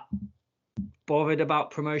really that bothered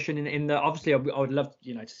about promotion in the. Obviously I would love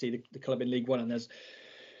to see the club in League One, and there's a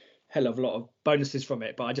hell of a lot of bonuses from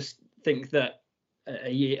it, but I just think that a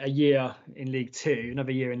year in League Two,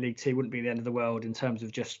 another year in League Two wouldn't be the end of the world in terms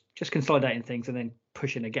of just consolidating things and then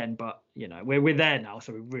pushing again. But we're there now,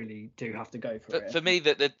 so we really do have to go for it. For me,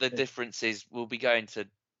 the difference is we'll be going to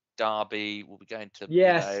Derby, we'll be going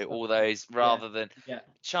to all those, rather than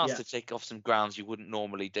chance to tick off some grounds you wouldn't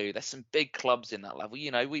normally do. There's some big clubs in that level.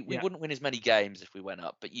 We wouldn't win as many games if we went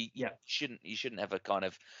up, but you shouldn't ever kind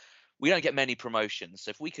of. We don't get many promotions, so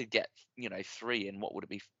if we could get 3 in what would it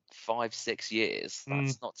be 5-6 years,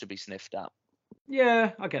 that's not to be sniffed at.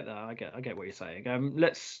 Yeah, I get that. I get what you're saying.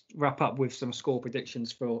 Let's wrap up with some score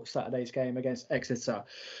predictions for Saturday's game against Exeter.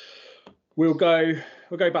 We'll go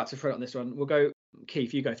back to front on this one. We'll go.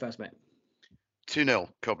 Keith, you go first, mate. 2-0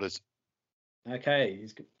 Cobblers. Okay,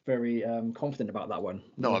 he's very confident about that one.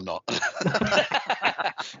 No, I'm not.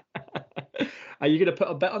 Are you going to put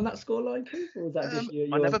a bet on that scoreline, Keith, or is that just your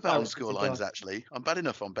I never bet on scorelines, actually. I'm bad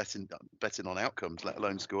enough on betting on outcomes, let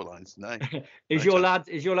alone scorelines. No. Is your lad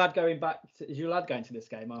going back? Is your lad going to this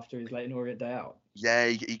game after his Leyton Orient day out? Yeah,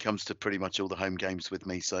 he comes to pretty much all the home games with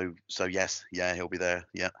me. So yes, yeah, he'll be there.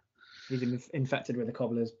 Yeah. He's infected with the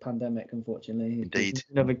Cobblers pandemic, unfortunately. Indeed.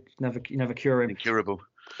 Never cure him. Incurable.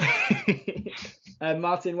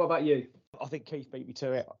 Martin, what about you? I think Keith beat me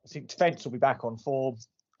to it. I think defence will be back on form.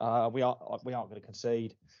 We aren't going to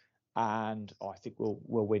concede, and I think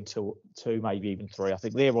we'll win 2, maybe even 3. I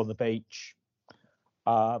think they're on the beach.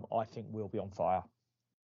 I think we'll be on fire.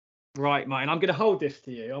 Right, Martin. I'm going to hold this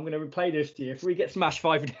to you. I'm going to replay this to you. If we get smashed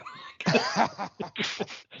 5-0.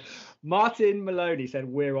 Martin Maloney said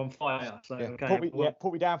we're on fire. So okay.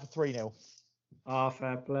 Put me down for 3-0.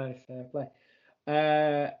 Fair play.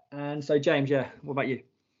 And so James, what about you?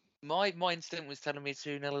 My instinct was telling me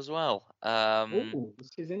 2-0 as well.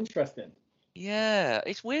 This is interesting. Yeah,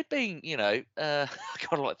 it's weird being, kind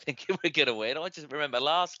of like thinking we're gonna win. I just remember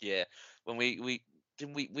last year when we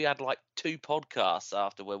had like 2 podcasts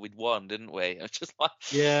after where we'd won, didn't we? It was just like,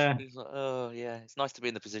 it was like, oh yeah, it's nice to be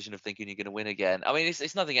in the position of thinking you're gonna win again. I mean,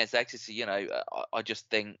 it's nothing against Exeter, I just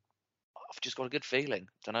think I've just got a good feeling.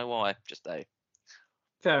 Don't know why, just do.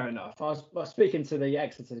 Fair enough. I was speaking to the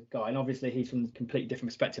Exeter guy, and obviously he's from a completely different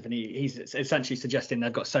perspective, and he's essentially suggesting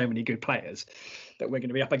they've got so many good players that we're going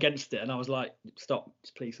to be up against it. And I was like, stop,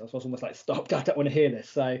 please. I was almost like, stop, I don't want to hear this.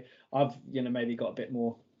 So I've maybe got a bit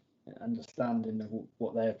more understanding of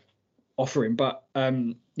what they're offering. But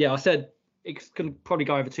I said it can probably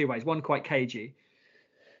go over two ways. One, quite cagey,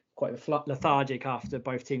 quite lethargic after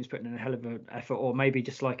both teams putting in a hell of an effort, or maybe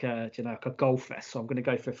just like a goal fest. So I'm going to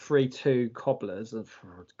go for 3-2 Cobblers. Oh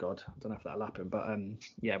God, I don't know if that'll happen, but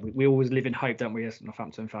yeah, we always live in hope, don't we, as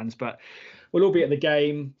Northampton fans? But we'll all be at the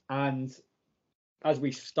game, and as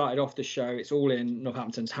we started off the show, it's all in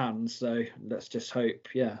Northampton's hands. So let's just hope,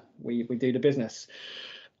 yeah, we do the business.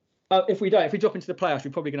 If we drop into the playoffs,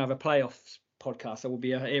 we're probably going to have a playoffs podcast. So we'll be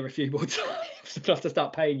here a few more times. We'll have to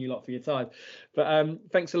start paying you a lot for your time. But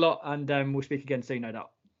thanks a lot, and we'll speak again soon, no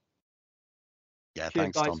doubt. Yeah, cheers,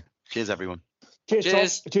 thanks, guys. Tom. Cheers, everyone.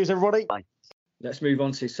 Cheers. Cheers, everybody. Bye. Let's move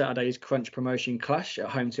on to Saturday's Crunch promotion clash at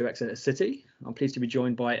home to Exeter City. I'm pleased to be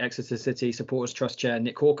joined by Exeter City Supporters Trust Chair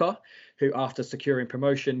Nick Hawker, who, after securing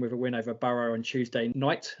promotion with a win over Barrow on Tuesday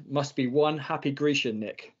night, must be one happy Grecian,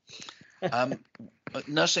 Nick.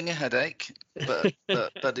 Nursing a headache, but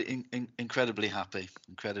incredibly happy.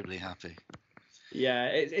 Yeah,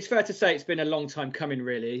 it's fair to say it's been a long time coming,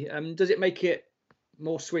 really. Does it make it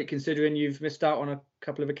more sweet considering you've missed out on a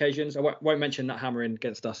couple of occasions? I won't mention that hammering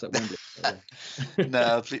against us at Wembley.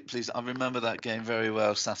 No, please. I remember that game very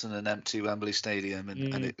well. Sat in an empty Wembley Stadium,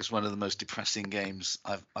 and it was one of the most depressing games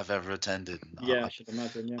I've ever attended. Yeah, I should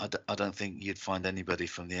imagine. Yeah, I don't think you'd find anybody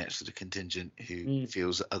from the Exeter contingent who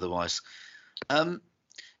feels otherwise. In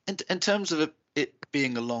terms of it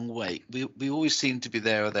being a long wait, we always seem to be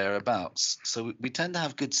there or thereabouts. So we tend to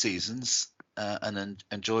have good seasons and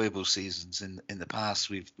enjoyable seasons. In the past,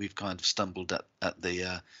 we've kind of stumbled at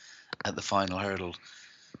the final hurdle.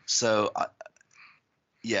 So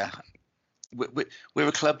we're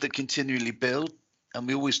a club that continually build, and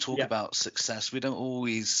we always talk about success. We don't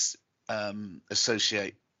always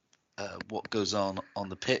associate what goes on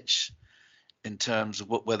the pitch in terms of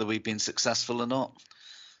whether we've been successful or not.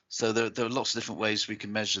 So there are lots of different ways we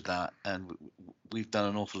can measure that, and we've done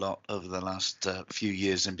an awful lot over the last few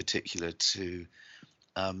years in particular to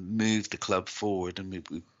move the club forward. And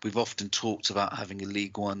we've often talked about having a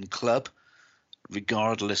League One club,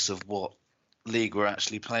 regardless of what league we're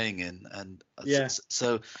actually playing in. And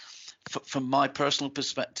so from my personal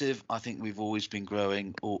perspective, I think we've always been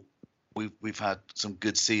growing, or we've had some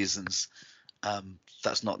good seasons.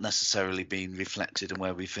 That's not necessarily been reflected in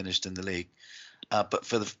where we finished in the league. But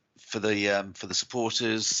for the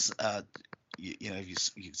supporters, you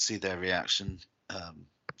could see their reaction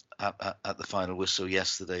at the final whistle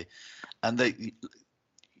yesterday, and they,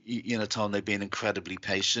 Tom, they've been incredibly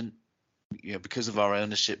patient. Because of our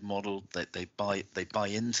ownership model, they buy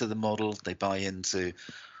into the model, they buy into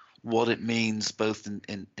what it means, both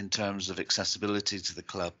in terms of accessibility to the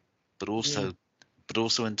club, but also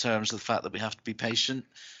in terms of the fact that we have to be patient.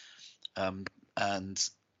 And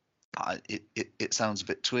it sounds a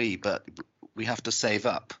bit twee, but we have to save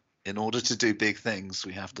up in order to do big things.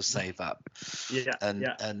 We have to save up, and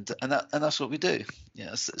that's what we do.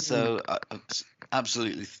 Yeah, so I'm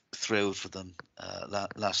absolutely thrilled for them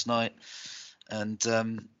last night, and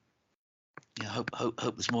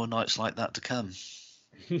hope there's more nights like that to come.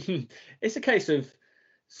 It's a case of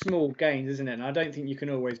small gains, isn't it? And I don't think you can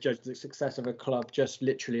always judge the success of a club just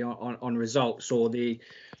literally on results, or the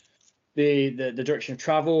direction of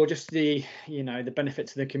travel, or just the benefit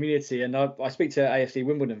to the community. And I speak to AFC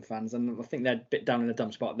Wimbledon fans, and I think they're a bit down in the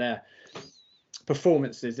dumps about their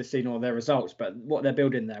performances this season or their results, but what they're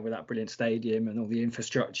building there with that brilliant stadium and all the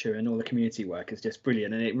infrastructure and all the community work is just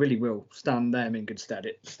brilliant, and it really will stand them in good stead.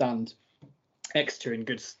 It stand Exeter in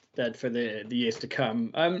good stead for the years to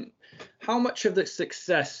come. How much of the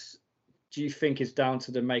success do you think is down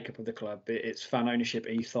to the makeup of the club, its fan ownership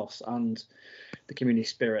ethos and the community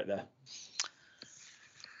spirit there?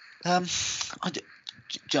 I'm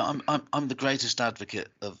the greatest advocate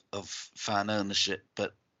of fan ownership,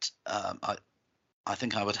 but I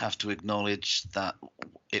think I would have to acknowledge that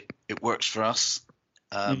it works for us.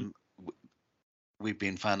 We've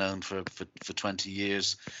been fan owned for 20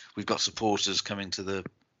 years. We've got supporters coming to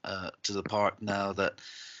the park now that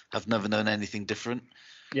have never known anything different.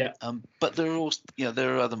 Yeah. But there are also,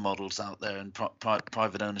 there are other models out there, and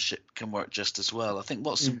private ownership can work just as well. I think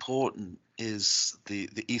what's important is the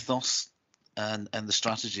ethos and the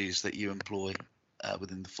strategies that you employ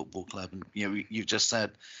within the football club. And you just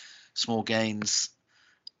said small gains.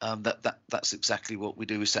 That's exactly what we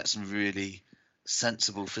do. We set some really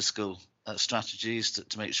sensible fiscal strategies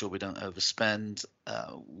to make sure we don't overspend.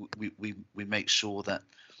 We make sure that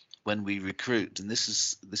when we recruit, and this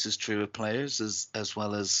is true of players as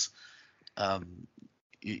well as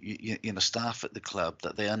staff at the club,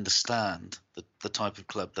 that they understand the type of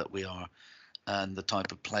club that we are and the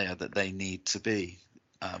type of player that they need to be.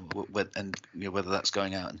 and whether that's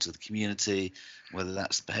going out into the community, whether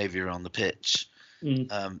that's behaviour on the pitch,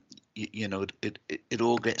 it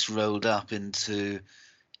all gets rolled up into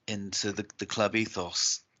the club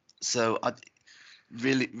ethos. So I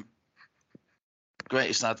really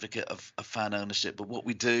greatest advocate of fan ownership, but what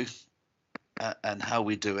we do and how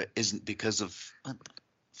we do it isn't because of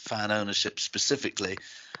fan ownership specifically.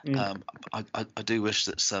 I do wish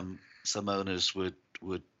that some owners would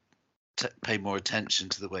pay more attention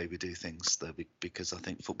to the way we do things, though, because I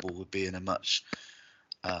think football would be in a much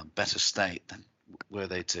better state than were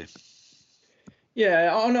they to.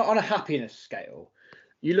 Yeah, on a happiness scale,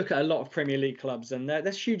 you look at a lot of Premier League clubs, and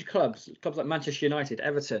there's huge clubs like Manchester United,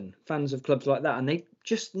 Everton, fans of clubs like that, and they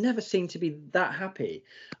just never seem to be that happy.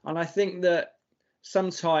 And I think that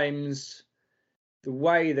sometimes the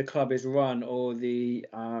way the club is run or the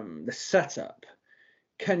setup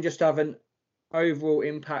can just have an overall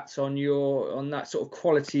impact on that sort of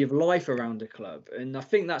quality of life around the club. And I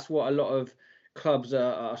think that's what a lot of clubs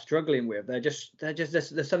are struggling with.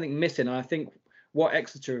 There's something missing. And I think what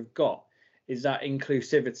Exeter have got is that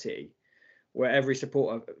inclusivity, where every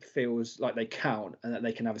supporter feels like they count and that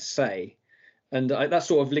they can have a say. And that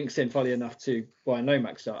sort of links in, funny enough, to Brian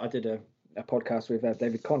Lomax. I did a podcast with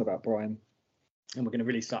David Conn about Brian, and we're going to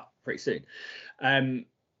release that pretty soon. And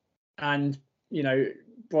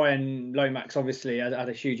Brian Lomax obviously had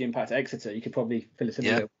a huge impact at Exeter. You could probably fill us in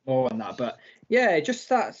a little more on that, but yeah, just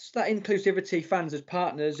that inclusivity, fans as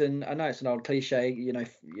partners, and I know it's an old cliche,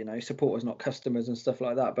 supporters not customers and stuff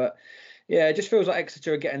like that, but yeah, it just feels like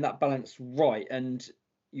Exeter are getting that balance right, and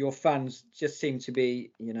your fans just seem to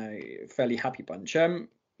be, a fairly happy bunch.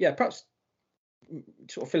 Perhaps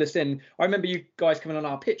sort of fill us in. I remember you guys coming on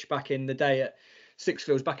our pitch back in the day at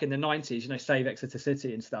Sixfields back in the 90s, Save Exeter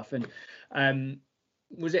City and stuff, and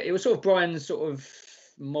it was sort of Brian's sort of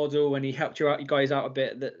model when he helped you guys out a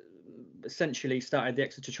bit that essentially started the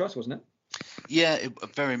Exeter Trust, wasn't it? Yeah,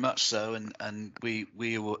 very much so, and we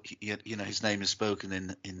were, his name is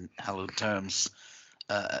spoken in hallowed terms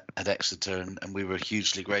at Exeter, and we were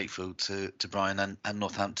hugely grateful to Brian and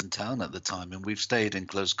Northampton Town at the time, and we've stayed in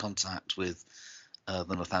close contact with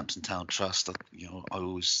the Northampton Town Trust. I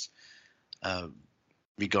always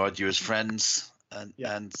regard you as friends,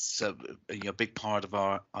 and so a big part of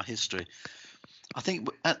our history. I think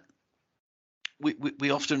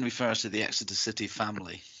we often refer to the Exeter City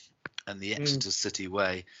family and the Exeter City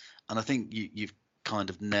way, and I think you've kind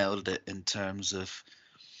of nailed it in terms of,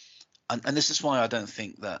 and this is why I don't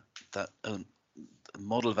think that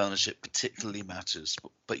model of ownership particularly matters,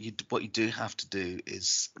 but what you do have to do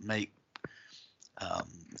is make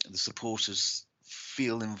the supporters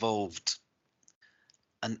feel involved,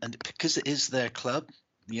 and because it is their club,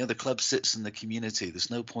 the club sits in the community.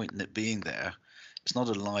 There's no point in it being there. It's not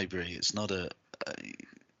a library. It's not a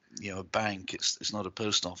bank. It's not a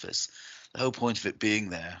post office. The whole point of it being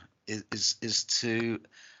there is to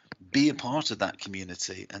be a part of that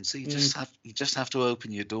community, and so you just have to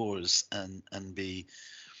open your doors and be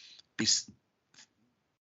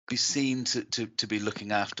seen to be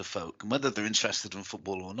looking after folk, and whether they're interested in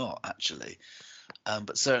football or not, actually.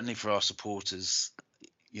 But certainly for our supporters,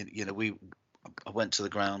 I went to the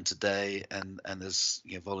ground today, and there's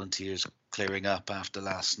volunteers clearing up after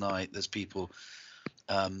last night. There's people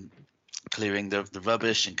clearing the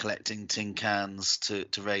rubbish and collecting tin cans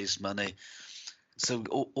to raise money. So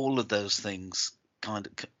all of those things kind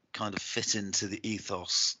of fit into the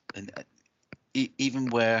ethos, and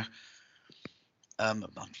even where I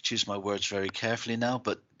choose my words very carefully now,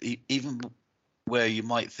 but even where you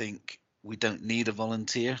might think we don't need a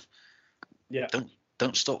volunteer,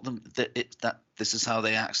 don't stop them. That this is how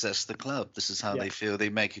they access the club. This is how they feel they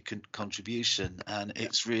make a contribution, and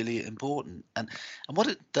it's really important. And what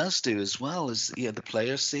it does do as well is the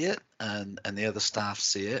players see it, and the other staff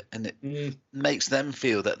see it, and it makes them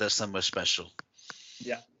feel that they're somewhere special.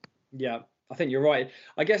 Yeah, I think you're right.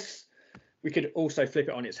 I guess we could also flip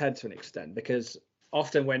it on its head to an extent, because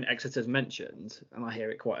often when Exeter's mentioned, and I hear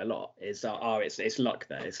it quite a lot, is it's luck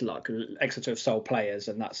there. It's luck. Exeter have sold players,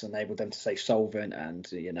 and that's enabled them to stay solvent and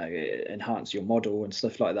enhance your model and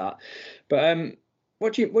stuff like that. But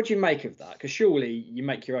what do you make of that? Because surely you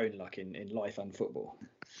make your own luck in life and football.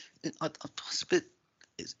 It's a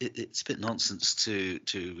bit nonsense to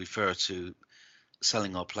refer to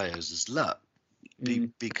selling our players as luck.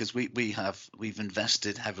 Because we've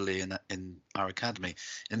invested heavily in our academy.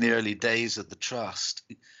 In the early days of the trust,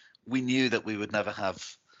 we knew that we would never have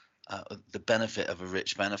the benefit of a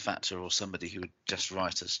rich benefactor or somebody who would just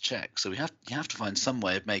write us checks. So you have to find some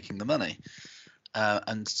way of making the money,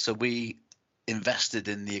 and so we invested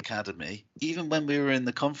in the academy, even when we were in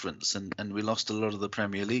the conference and we lost a lot of the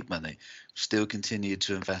Premier League money, still continued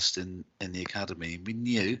to invest in the academy. We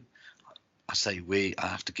knew, I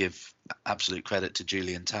have to give absolute credit to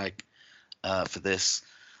Julian Tagg for this.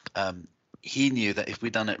 He knew that if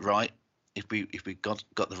we'd done it right, if we got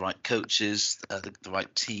the right coaches, the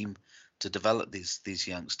right team to develop these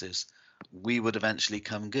youngsters, we would eventually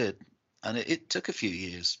come good. And it took a few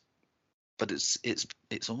years, but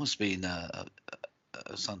it's almost been a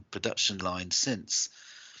production line since.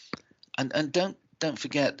 And don't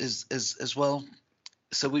forget as well.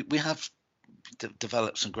 So we have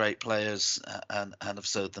developed some great players and have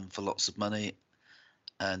sold them for lots of money.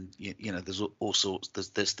 And there's all sorts.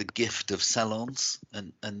 There's the gift of sell-ons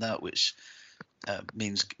and that which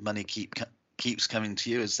means money keeps coming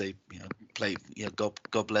to you as they play.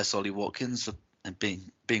 God bless Ollie Watkins and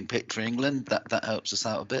being picked for England. That helps us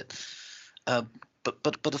out a bit.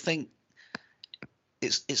 But I think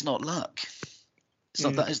it's not luck. It's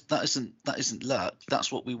not that isn't luck.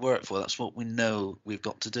 That's what we work for. That's what we know we've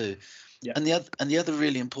got to do. Yeah. And the other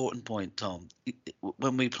really important point, Tom,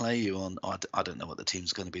 when we play you on, I don't know what the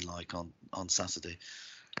team's going to be like on Saturday,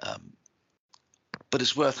 but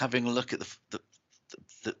it's worth having a look at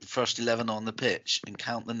the first 11 on the pitch and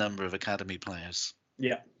count the number of academy players.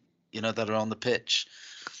 Yeah. That are on the pitch.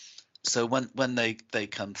 So when they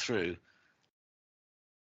come through,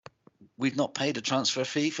 we've not paid a transfer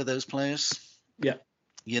fee for those players. Yeah.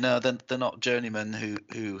 They're not journeymen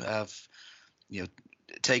who have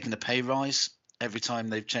taken a pay rise every time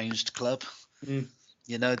they've changed club. That's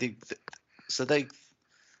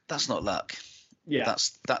not luck. Yeah.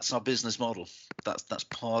 That's our business model. That's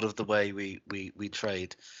part of the way we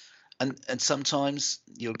trade. And sometimes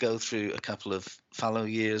you'll go through a couple of fallow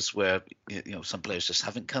years where some players just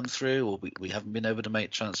haven't come through, or we haven't been able to make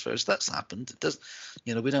transfers. That's happened. It does,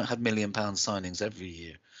 we don't have £1 million signings every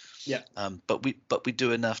year. Yeah. But we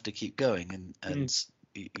do enough to keep going, and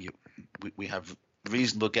we have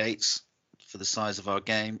reasonable gates for the size of our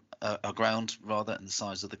game, our ground rather, and the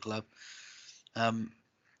size of the club. And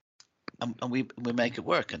we make it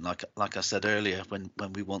work. And like I said earlier, when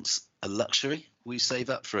we want a luxury, we save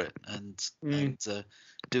up for it and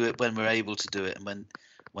do it when we're able to do it, and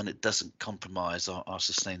when it doesn't compromise our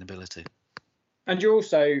sustainability. And you're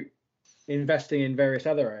also investing in various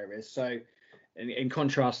other areas. So in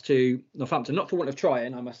contrast to Northampton, not for want of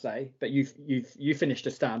trying, I must say, but you finished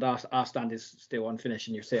a stand. Our stand is still unfinished,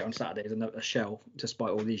 and you'll see it on Saturdays and a shell, despite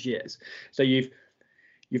all these years. So you've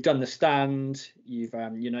done the stand. You've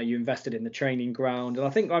you invested in the training ground, and I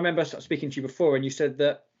think I remember speaking to you before, and you said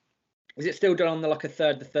that, is it still done on a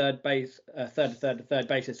third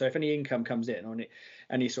basis? So if any income comes in, or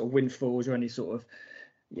any sort of windfalls, or any sort of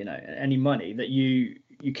any money that you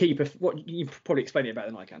keep, what you probably explain it better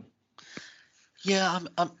than I can. Yeah,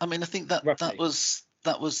 I mean, I think that was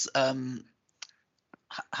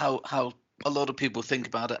how a lot of people think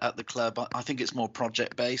about it at the club. I think it's more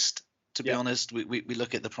project based, to be honest. We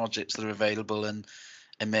look at the projects that are available, and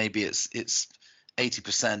maybe it's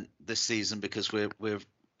 80% this season because we're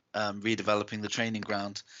redeveloping the training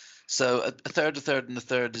ground. So a third, and a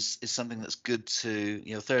third is something that's good to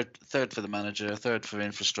third for the manager, a third for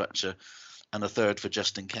infrastructure, and a third for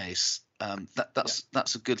just in case.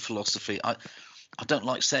 That's a good philosophy. I don't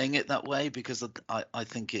like saying it that way because I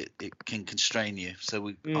think it can constrain you.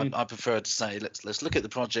 So I prefer to say let's look at the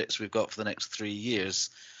projects we've got for the next 3 years,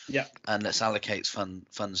 and let's allocate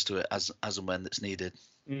funds to it as and when it's needed.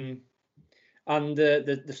 And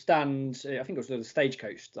the stand, I think it was the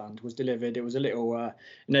Stagecoach stand, was delivered. It was a little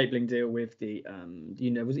enabling deal with the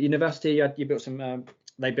was it university. You built some.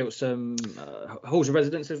 They built some halls of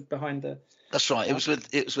residences behind the. That's right. It was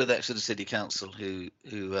with Exeter City Council who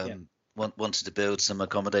wanted to build some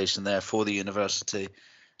accommodation there for the university,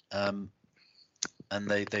 and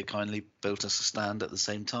they kindly built us a stand at the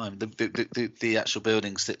same time. The actual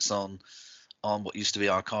building sits on what used to be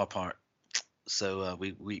our car park, so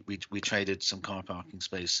we traded some car parking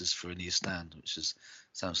spaces for a new stand, which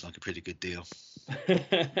sounds like a pretty good deal.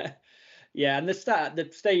 Yeah, and the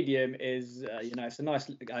stadium is it's a nice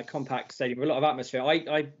compact stadium with a lot of atmosphere.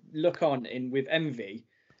 I look on with envy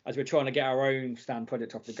as we're trying to get our own stand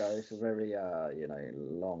project off the go. It's a very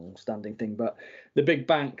long standing thing, but the big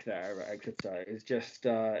bank there at Exeter is just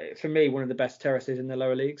for me one of the best terraces in the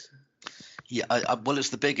lower leagues. Yeah, well,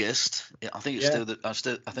 it's the biggest. I think it's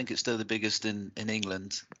still the biggest in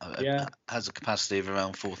England. It has a capacity of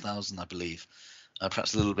around 4,000, I believe.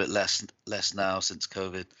 Perhaps a little bit less now since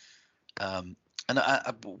COVID. And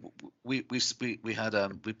we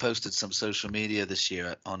posted some social media this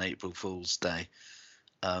year on April Fool's Day,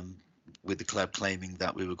 with the club claiming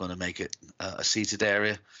that we were going to make it a seated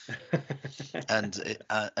area, and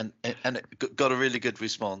it got a really good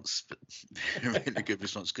response,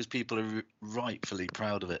 because people are rightfully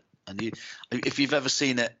proud of it. And if you've ever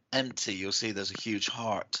seen it empty, you'll see there's a huge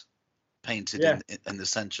heart painted in the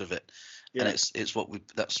center of it. Yeah. And it's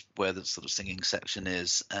that's where the sort of singing section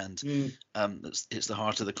is, and it's the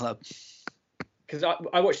heart of the club. Because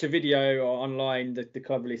I watched a video online, the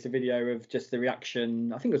club released a video of just the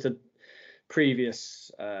reaction. I think it was a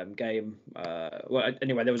previous game. Well,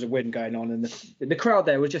 anyway, there was a win going on, and the crowd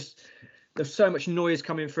there was just, there's so much noise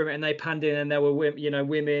coming from it, and they panned in, and there were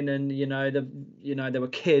women, and there were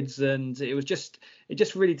kids, and it just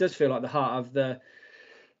really does feel like the heart of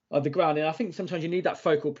the ground. And I think sometimes you need that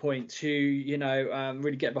focal point to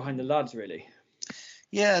really get behind the lads, really.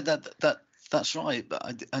 Yeah, that's right.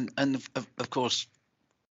 But and of course,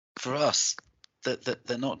 for us, that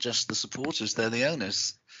they're not just the supporters; they're the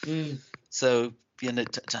owners. So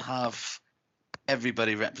to have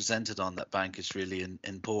everybody represented on that bank is really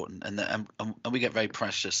important, and we get very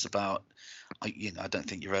precious about. I don't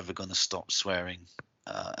think you're ever going to stop swearing,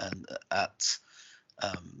 and at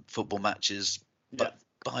football matches, but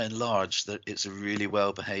by and large, that it's a really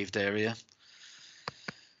well behaved area.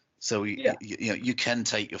 So you can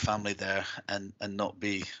take your family there and not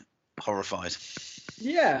be horrified.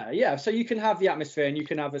 Yeah. So you can have the atmosphere, and you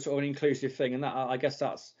can have a sort of an inclusive thing, and that, I guess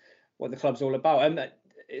that's what the club's all about. And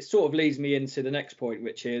it sort of leads me into the next point,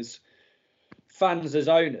 which is fans as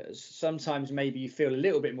owners. Sometimes maybe you feel a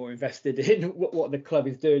little bit more invested in what the club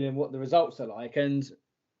is doing and what the results are like. And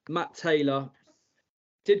Matt Taylor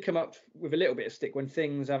did come up with a little bit of stick when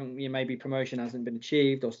things haven't, maybe promotion hasn't been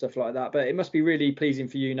achieved or stuff like that. But it must be really pleasing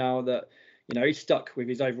for you now that he's stuck with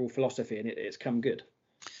his overall philosophy, and it's come good.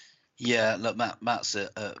 Yeah, look, Matt's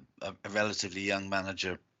a relatively young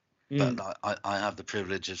manager, but I have the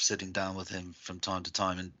privilege of sitting down with him from time to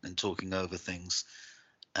time and talking over things,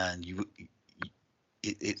 and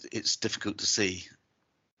it's difficult to see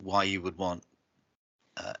why you would want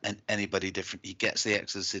anybody different. He gets the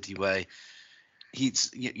Exeter City way.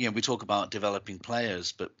 He's, we talk about developing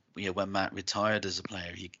players, but when Matt retired as a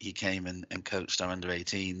player, he came and coached our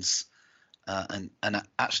under-18s, and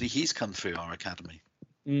actually he's come through our academy,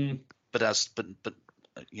 but as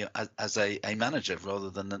a manager rather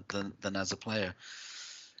than as a player.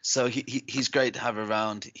 So he's great to have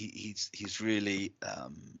around. He's really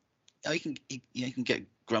he can get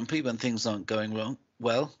grumpy when things aren't going wrong.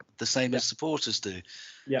 Well, the same as supporters do.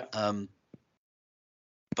 Yeah.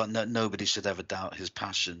 But nobody should ever doubt his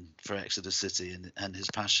passion for Exeter City and his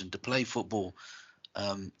passion to play football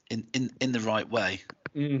in the right way.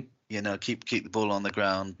 Keep the ball on the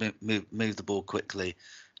ground, move the ball quickly.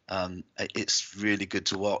 It's really good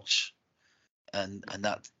to watch, and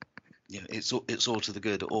that it's all to the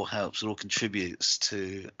good. It all helps. It all contributes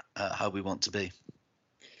to how we want to be.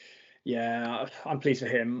 Yeah, I'm pleased for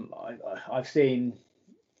him. I've seen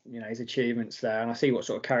his achievements there, and I see what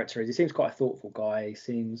sort of character he is. He seems quite a thoughtful guy. He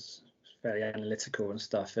seems fairly analytical and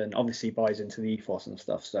stuff, and obviously buys into the ethos and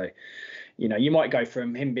stuff. So, you might go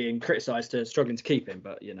from him being criticised to struggling to keep him,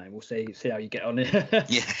 but we'll see how you get on in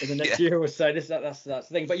the next year or so. That's the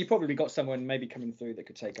thing. But you probably got someone maybe coming through that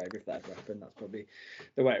could take over if that ever happened. That's probably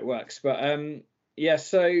the way it works. But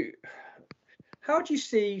So, how do you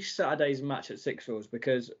see Saturday's match at Sixfields?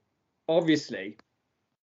 Because obviously,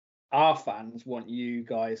 our fans want you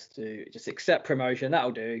guys to just accept promotion.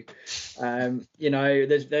 That'll do. We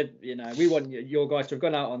want your guys to have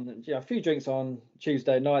gone out on a few drinks on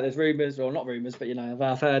Tuesday night. There's rumours, or not rumours, but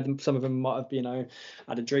I've heard some of them might have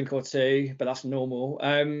had a drink or two, but that's normal.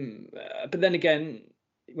 But then again,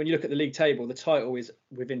 when you look at the league table, the title is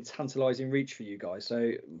within tantalising reach for you guys.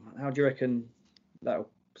 So how do you reckon that'll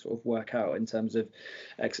sort of work out in terms of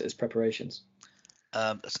Exeter's preparations?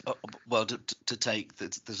 Well, to take,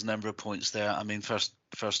 there's a number of points there. I mean, first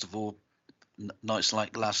of all, nights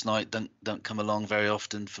like last night don't come along very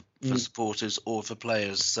often for supporters or for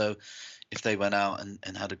players. So if they went out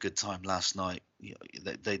and had a good time last night,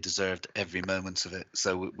 they deserved every moment of it.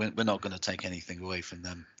 So we're not going to take anything away from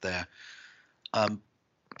them there.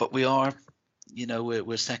 But we are,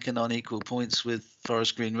 we're second on equal points with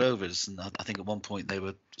Forest Green Rovers, and I think at one point they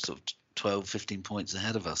were sort of 12, 15 points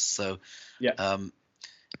ahead of us. So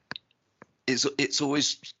it's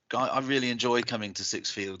always, I really enjoy coming to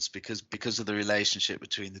Sixfields because of the relationship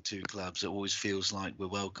between the two clubs. It always feels like we're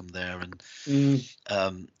welcome there, and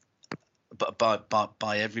but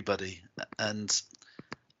by everybody, and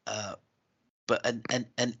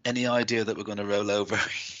any idea that we're going to roll over,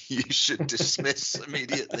 you should dismiss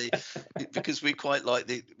immediately, because we quite like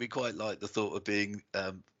the thought of being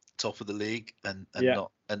top of the league and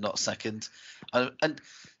and not second. And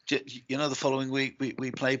you know, the following week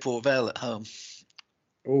we play Port Vale at home.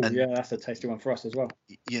 Oh yeah, that's a tasty one for us as well.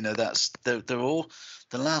 You know, they're all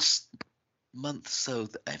the last month. So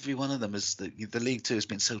every one of them is the League Two has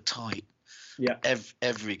been so tight. Yeah.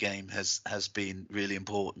 Every game has been really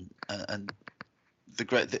important, and the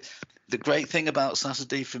great thing about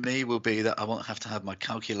Saturday for me will be that I won't have to have my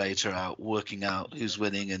calculator out working out who's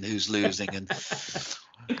winning and who's losing and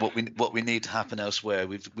what we need to happen elsewhere.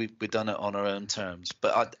 We've done it on our own terms.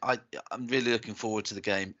 But I'm really looking forward to the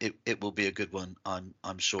game. It will be a good one.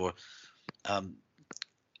 I'm sure. Sixfields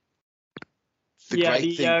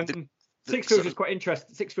is quite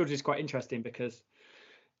interesting. Sixfields is quite interesting because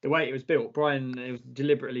the way it was built, it was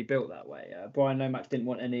deliberately built that way. Brian Lomax didn't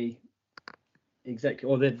want any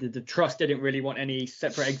the trust didn't really want any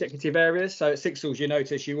separate executive areas. So at Sixfields, you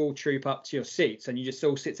notice you all troop up to your seats and you just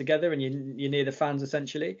all sit together and you're near the fans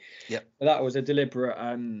essentially. Yeah. So that was a deliberate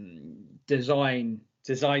design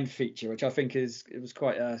feature, which I think it was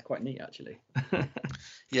quite neat actually.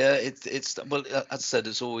 Yeah, it's well, as I said,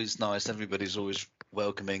 it's always nice. Everybody's always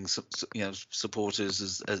welcoming,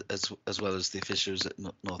 supporters as well as the officials at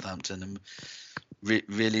Northampton, and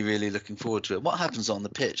really looking forward to it. What happens on the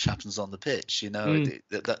pitch happens on the pitch. You know,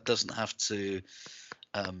 that doesn't have to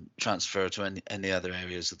transfer to any other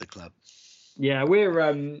areas of the club. Yeah,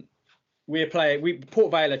 Port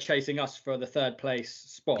Vale are chasing us for the third place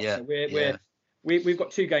spot. Yeah, so we've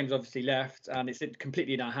got 2 games obviously left, and it's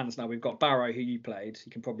completely in our hands now. We've got Barrow, who you played.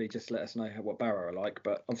 You can probably just let us know what Barrow are like,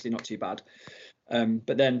 but obviously not too bad.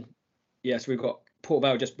 But then, yes, we've got Port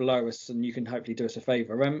Vale just below us, and you can hopefully do us a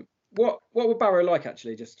favour. What were Barrow like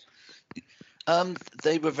actually? Just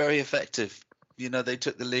they were very effective. You know, they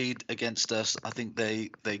took the lead against us. I think they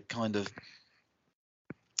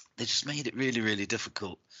just made it really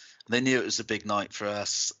difficult. They knew it was a big night for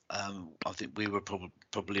us. I think we were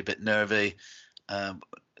probably a bit nervy.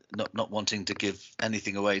 Not wanting to give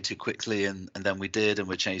anything away too quickly, and then we did, and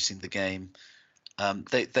we're chasing the game.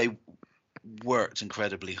 They worked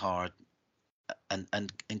incredibly hard,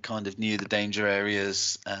 and kind of knew the danger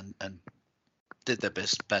areas, and did their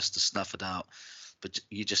best to snuff it out. But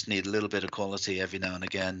you just need a little bit of quality every now and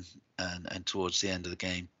again, and towards the end of the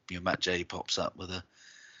game, you know, Matt J pops up with a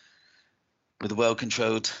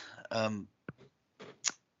well-controlled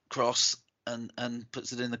cross and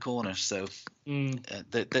puts it in the corner. So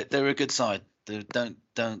they're a good side. Don't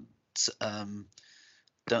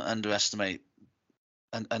underestimate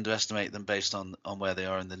them based on where they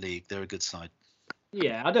are in the league. They're a good side.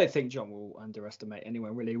 Yeah, I don't think John will underestimate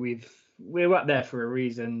anyone really. We're up there for a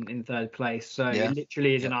reason in third place, so it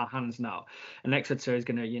literally is in our hands now. And Exeter is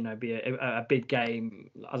going to, be a big game.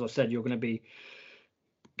 As I said, you're going to be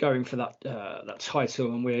going for that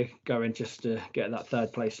title, and we're going just to get that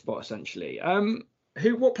third place spot essentially.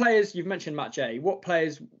 What players, you've mentioned Matt J, what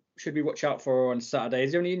players should we watch out for on Saturday?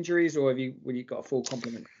 Is there any injuries, or have you got a full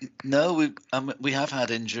complement? No, we have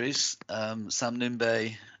had injuries. Sam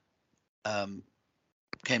Nimbe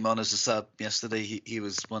came on as a sub yesterday. He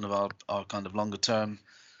was one of our kind of longer term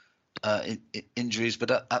injuries,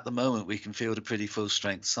 but at the moment we can field a pretty full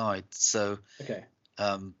strength side. So okay,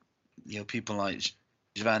 people like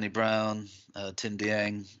Giovanni Brown, Tim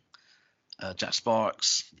Dieng, Jack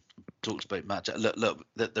Sparks. Talked about Matt. Look,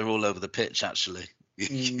 they're all over the pitch actually.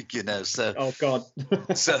 You know, so oh god.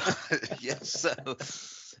 So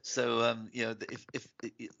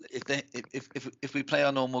if we play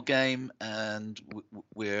our normal game and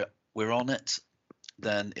we're on it,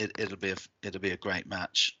 then it'll be a great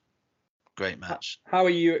match. Great match. How are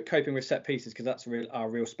you at coping with set pieces? Because that's our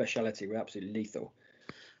real speciality. We're absolutely lethal.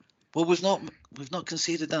 Well, we've not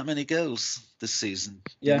conceded that many goals this season.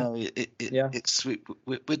 Yeah. It's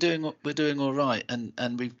we're doing all right,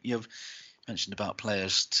 and we've mentioned about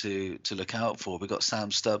players to look out for. We got Sam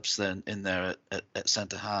Stubbs then in there at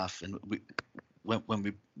centre half, and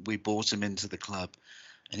when we brought him into the club,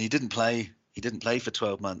 and he didn't play for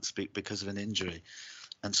 12 months because of an injury,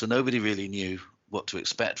 and so nobody really knew what to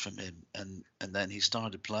expect from him, and then he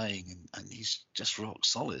started playing, and he's just rock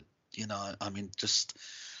solid. You know, I mean, just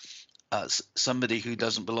somebody who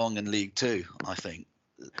doesn't belong in League Two, I think.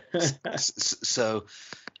 So,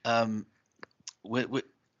 I'm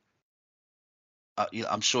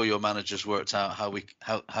sure your manager's worked out how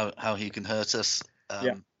he can hurt us.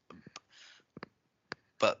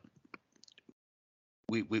 But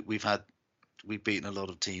we've beaten a lot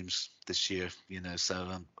of teams this year, you know. So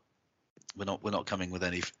we're not coming with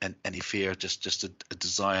any fear. Just a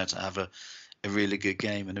desire to have a really good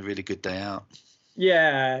game and a really good day out.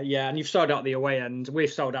 Yeah, and you've sold out the away end.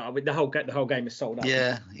 We've sold out. The whole game is sold out.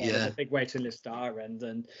 Yeah. There's a big waiting list at our end,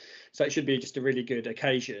 and so it should be just a really good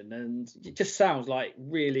occasion. And it just sounds like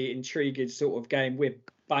really intriguing sort of game. We're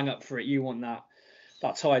bang up for it. You want that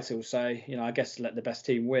title, so I guess let the best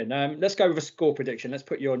team win. Let's go with a score prediction. Let's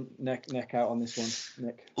put your neck out on this one,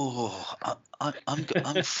 Nick. Oh, I'm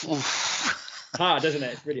hard, isn't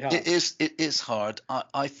it? It's really hard. It is hard.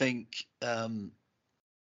 I think.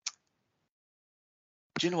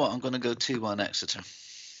 Do you know what? I'm going to go 2-1 Exeter.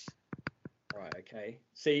 Right. Okay.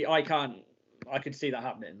 See, I could see that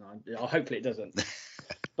happening. Hopefully it doesn't.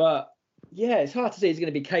 But yeah, it's hard to see. It's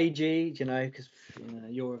going to be KG, because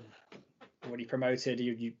you're already promoted.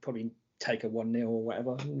 You probably take a 1-0 or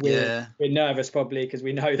whatever. We're nervous probably because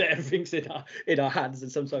we know that everything's in our hands,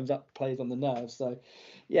 and sometimes that plays on the nerves. So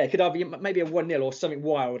yeah, it could either be maybe a 1-0 or something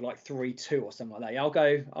wild like 3-2 or something like that. I'll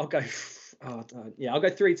go. I'll go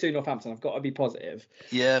 3-2 Northampton. I've got to be positive.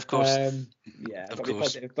 Yeah, of course. I've got to be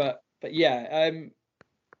positive. But yeah,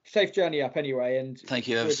 safe journey up anyway. And thank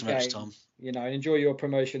you ever so much, Tom. And enjoy your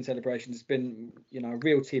promotion celebrations. It's been a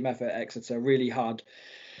real team effort at Exeter. Really hard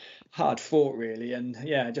fought, really. And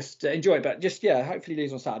yeah, just enjoy it. But just hopefully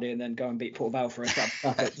lose on Saturday and then go and beat Port Vale for us.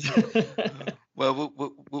 Well,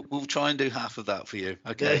 we'll try and do half of that for you.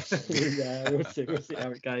 Okay. Yeah, we'll see how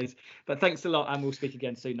it goes. But thanks a lot, and we'll speak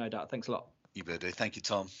again soon, no doubt. Thanks a lot. You better do. Thank you,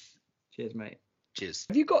 Tom. Cheers, mate. Cheers.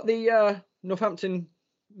 Have you got the Northampton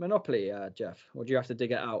Monopoly, Jeff, or do you have to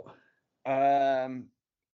dig it out? I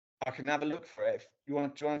can have a look for it. Do you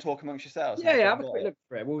want to talk amongst yourselves? Yeah, have a quick look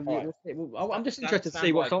for it. I'm just interested to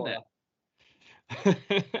see what's on there.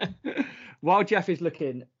 While Jeff is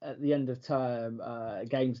looking at the end of term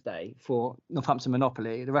games day for Northampton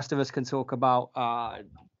Monopoly, the rest of us can talk about a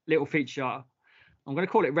little feature. I'm going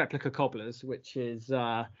to call it Replica Cobblers, which is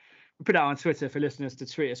we put it out on Twitter for listeners to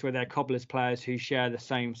tweet us with their Cobblers players who share the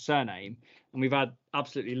same surname. And we've had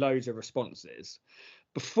absolutely loads of responses.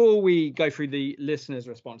 Before we go through the listeners'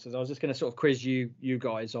 responses, I was just going to sort of quiz you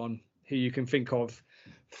guys on who you can think of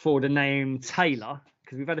for the name Taylor,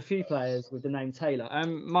 because we've had a few players with the name Taylor.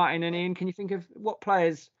 Martin and Ian, can you think of what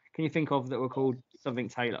players can you think of that were called something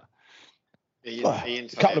Taylor? Ian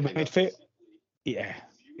Taylor. Couple of midfield. Yeah.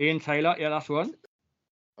 Ian Taylor, yeah, that's one.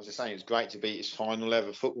 I was just saying, it was great to beat his final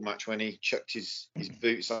ever football match when he chucked his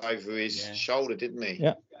boots over his shoulder, didn't he?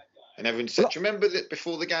 Yeah. And everyone said, do you remember that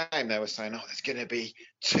before the game they were saying, there's going to be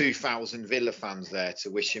 2,000 Villa fans there to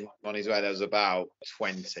wish him on his way. There was about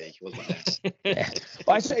 20, wasn't there? Yeah.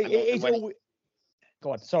 But I say it's all.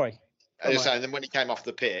 Go on, sorry. I was saying, then when he came off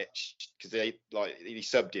the pitch, because he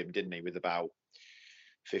subbed him, didn't he, with about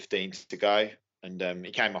 15 to go, and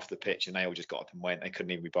he came off the pitch, and they all just got up and went. They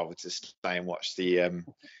couldn't even be bothered to stay and watch the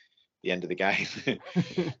end of the game.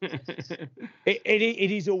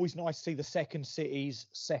 It is always nice to see the second city's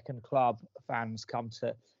second club fans come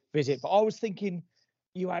to visit. But I was thinking,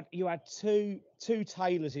 you had two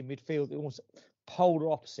Taylors in midfield, almost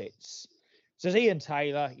polar opposites. So there's Ian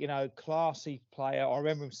Taylor, classy player. I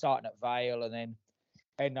remember him starting at Vale and then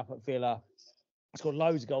ending up at Villa. He scored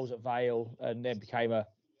loads of goals at Vale and then became a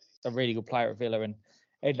really good player at Villa and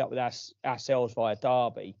ended up with ourselves via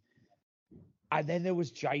Derby. And then there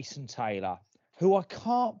was Jason Taylor, who I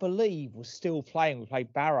can't believe was still playing. We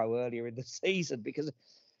played Barrow earlier in the season because,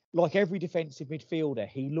 like every defensive midfielder,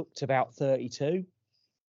 he looked about 32.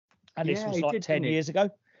 And this was like 10 years ago.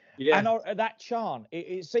 Yeah. And that chant,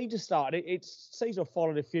 it seemed to start, it seems to have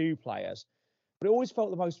followed a few players, but it always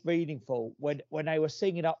felt the most meaningful when they were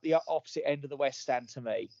singing up the opposite end of the West Stand to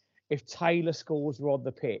me, if Taylor scores were on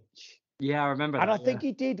the pitch. Yeah, I remember that. And I think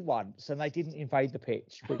he did once, and they didn't invade the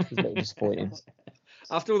pitch, which was a little disappointing.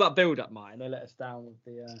 After all that build-up, Martin, they let us down with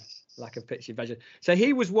the lack of pitch invasion. So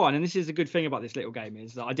he was one, and this is a good thing about this little game,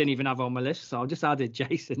 is that I didn't even have on my list, so I just added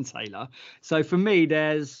Jason Taylor. So for me,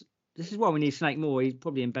 this is why we need Snake more. He's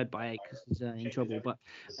probably in bed by 8 because he's in trouble. But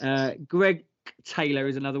Greg Taylor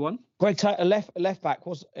is another one. Greg Taylor, left back.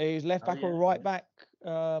 Is left back or right back?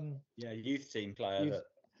 Youth team player.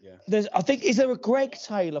 I think, is there a Greg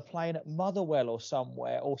Taylor playing at Motherwell or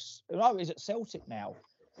somewhere? Or no, is it Celtic now?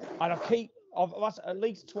 And I've at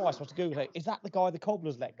least twice I was to Google it. Is that the guy the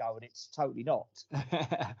Cobblers let go? And it's totally not.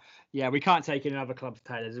 Yeah, we can't take in another club's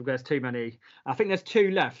Taylors. There's too many. I think there's 2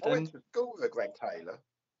 left. I went to school with a Greg Taylor.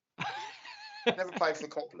 Never played for the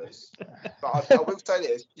Cobblers. But I will say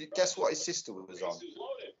this. Guess what his sister was on?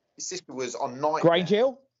 His sister was on Nightmare. Grange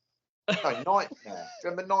Hill? No, Nightmare. Do you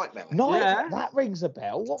remember Nightmare? Yeah. That rings a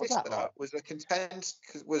bell. What was that like? Was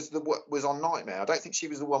on Nightmare. I don't think she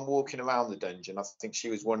was the one walking around the dungeon. I think she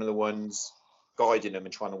was one of the ones guiding them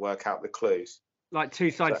and trying to work out the clues. like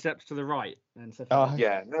 2 side steps to the right. And so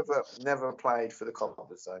yeah, never played for the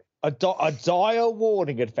Cobblers though. A dire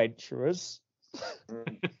warning, adventurers.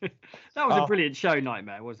 That was a brilliant show,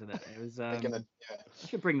 Nightmare, wasn't it? It was. I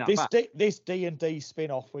should bring that back. This D&D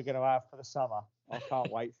spin-off we're going to have for the summer. I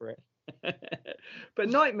can't wait for it. But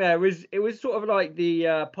Nightmare was sort of like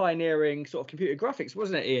the pioneering sort of computer graphics,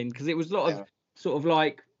 wasn't it, Ian? Because it was a lot of sort of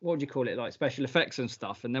like, what would you call it, like special effects and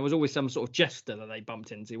stuff, and there was always some sort of jester that they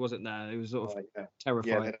bumped into, wasn't there? It was sort of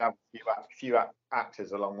terrifying. Yeah, they'd have a few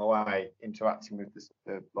actors along the way interacting with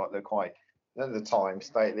they're quite, at the time,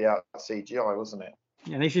 state-of-the-art CGI, wasn't it?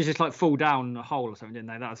 Yeah, they should just like fall down a hole or something, didn't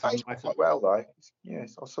they? That's quite well though.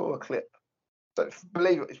 Yes, I saw a clip. So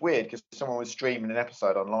believe it, it's weird because someone was streaming an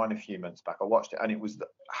episode online a few months back. I watched it, and it was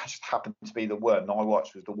just happened to be the one I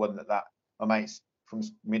watched was the one that my mate's from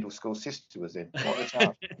middle school sister was in.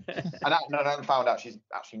 And I found out she's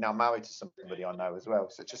actually now married to somebody I know as well.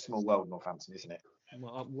 So it's just a small world, Northampton, isn't it?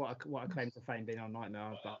 What a claim to fame being on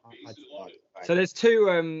Nightmare. So there's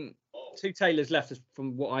two Taylors left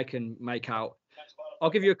from what I can make out. I'll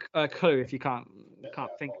give you a clue if you can't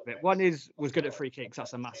think of it. One was good at free kicks.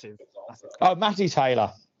 That's a massive. Oh, Matty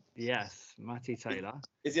Taylor. Yes, Matty Taylor.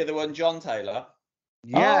 Is the other one John Taylor?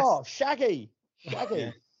 Yes. Oh, Shaggy.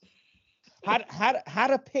 Yeah.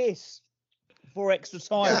 Had a piss for extra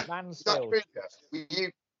time at Mansfield.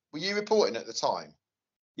 Were you reporting at the time?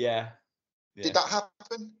 Yeah. Did that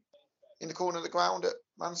happen in the corner of the ground at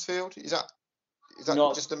Mansfield? Is that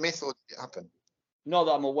not just a myth, or did it happen? Not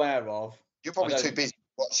that I'm aware of. You're probably too busy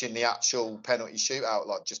watching the actual penalty shootout,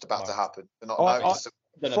 like just about to happen, to not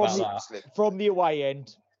from the away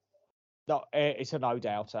end. It's a no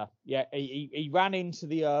doubter. Yeah, he ran into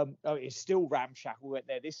the. It's still ramshackle. Went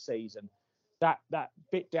there this season. That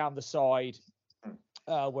bit down the side,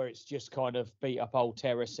 where it's just kind of beat up old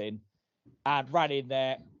terracing, and ran in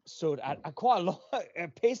there. Stood and quite a lot.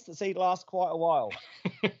 Pissed that he'd last quite a while.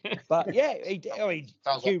 But yeah,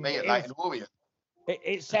 sounds like me at Leighton Warrior.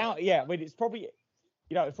 It sounds, I mean, it's probably,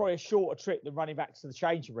 it's probably a shorter trip than running back to the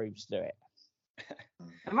changing rooms to do it.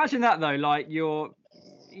 Imagine that though, like you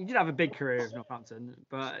did have a big career at Northampton,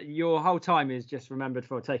 but your whole time is just remembered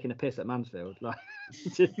for taking a piss at Mansfield. Like,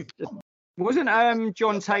 wasn't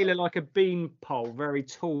John Taylor like a beanpole, very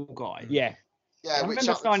tall guy? Yeah. Yeah, we had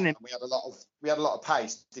a lot of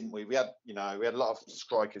pace, didn't we? We had a lot of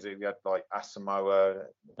strikers. We had like Asamoah,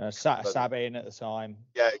 Sabin at the time.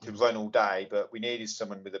 Yeah, it could run all day, but we needed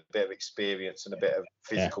someone with a bit of experience and a bit of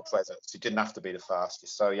physical presence. He didn't have to be the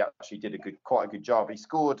fastest, so he actually did quite a good job. He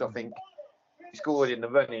scored, I think. He scored in the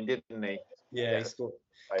running, didn't he? Yeah, he scored.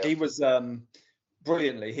 He was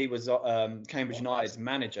brilliantly. He was Cambridge United's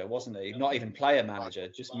manager, wasn't he? Not even player manager,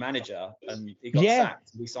 just manager, and he got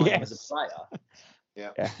sacked. We signed him as a player.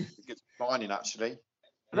 Yeah. Good signing actually.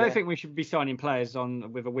 I don't think we should be signing players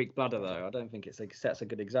with a weak bladder though. I don't think sets a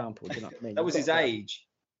good example. Do you know what I mean? That was his age.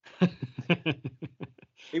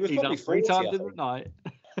 He was probably 3 times in the night.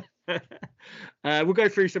 We'll go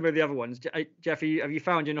through some of the other ones. Jeff, have you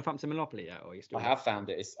found your Northampton Monopoly yet? Or are you still? I have found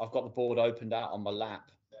it. I've got the board opened out on my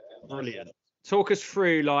lap. Brilliant. Talk us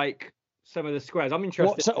through like some of the squares. I'm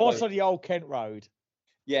interested. What's on the Old Kent Road?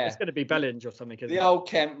 Yeah, it's going to be Bellinge or something. The Old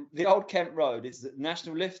Kent Road is the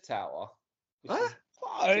National Lift Tower.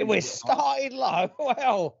 We're starting low.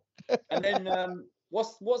 Well, and then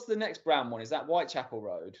what's the next brown one? Is that Whitechapel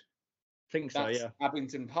Road? I think so. Yeah.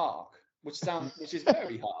 Abington Park, which is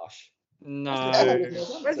very harsh. No.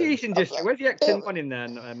 Where's the Eastern District? Where's the Exton one in there,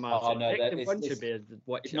 Martin? Oh, no,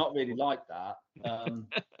 it's not really like that.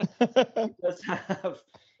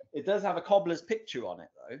 It does have a cobbler's picture on it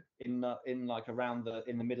though, in like around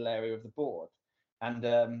in the middle area of the board.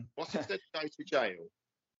 And what's it said? Go to jail.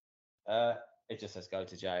 It just says go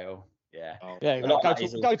to jail. Yeah. Oh. Yeah.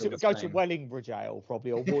 Go to Wellingborough Jail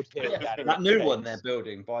probably, or Wood Hill. That new one they're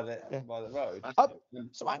building by the road.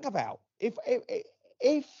 So hang about if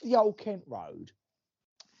the Old Kent Road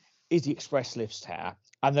is the Express Lifts Tower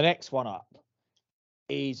and the next one up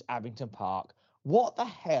is Abington Park, what the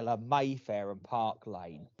hell are Mayfair and Park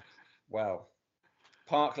Lane? Well,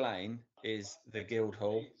 Park Lane is the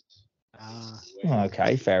Guildhall.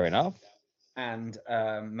 Okay, fair enough. And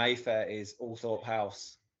Mayfair is Althorpe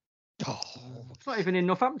House. Oh. It's not even in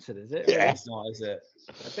Northampton, is it? Yeah. It's not, is it?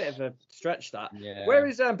 A bit of a stretch, that. Yeah. Where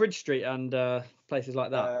is Bridge Street and places like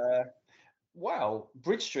that? Well,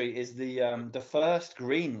 Bridge Street is the first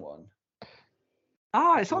green one.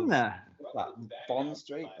 It's on there. That Bond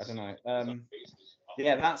Street? I don't know.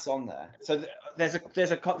 Yeah, that's on there. So there's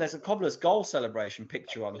a Cobbler's goal celebration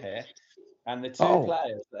picture on here, and the two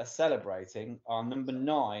players that are celebrating are number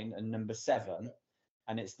 9 and number 7,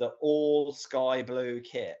 and it's the all sky blue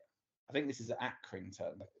kit. I think this is at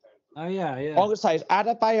Accrington. Oh yeah. I'm going to say it's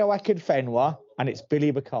Adebayo Akinfenwa and it's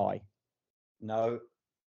Billy Mackay. No,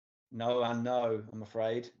 and no, I'm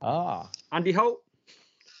afraid. Andy Holt?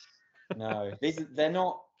 No, they're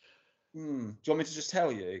not. Do you want me to just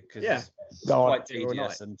tell you? Because it's Go on. quite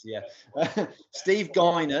tedious. And Steve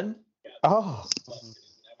Guinan. Oh.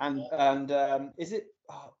 And is it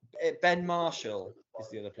Ben Marshall is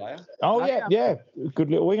the other player? Oh yeah, good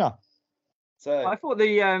little winger. So I thought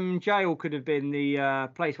the jail could have been the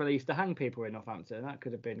place where they used to hang people in Northampton. That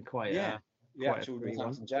could have been quite the actual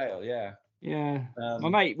Northampton jail. Yeah. My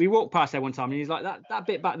mate, we walked past there one time, and he's like, "That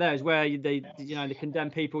bit back there is where the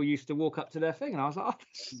condemned people used to walk up to their thing." And I was like, "Oh,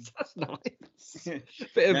 that's nice."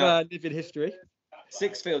 Bit of living history.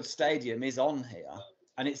 Sixfield Stadium is on here,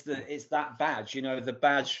 and it's that badge. The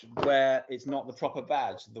badge where it's not the proper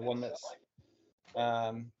badge, the one that's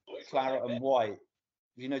claret and white.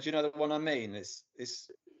 Do you know the one I mean? It's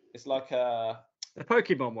like the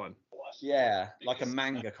Pokemon one. Yeah, like a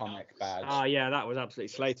manga comic badge. Oh yeah, that was absolutely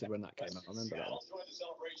slated when that came out. I remember that.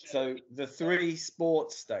 So the 3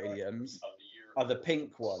 sports stadiums are the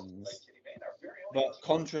pink ones, but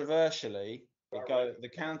controversially, the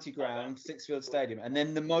County Ground, Sixfield Stadium, and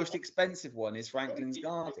then the most expensive one is Franklin's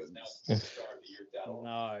Gardens.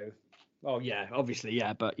 No. Well, yeah, obviously,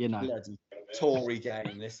 yeah, but bloody Tory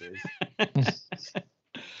game this is.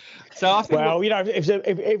 So I think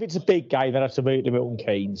if it's a big game, then I have to move to Milton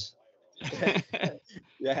Keynes.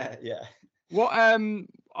 Yeah. What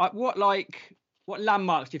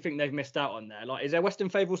landmarks do you think they've missed out on there? Like, is there Western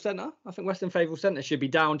Fable Centre? I think Western Fable Centre should be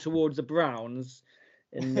down towards the Browns.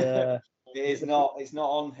 It is not. It's not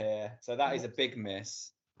on here, so that is a big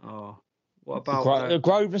miss. Oh, what about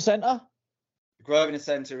Grosvenor Centre? Grosvenor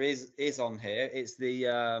Centre is on here. It's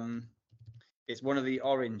it's one of the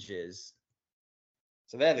oranges.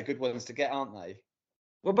 So they're the good ones to get, aren't they?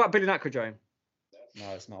 What about Billy Acrodrome? No,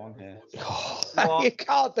 it's not on here. You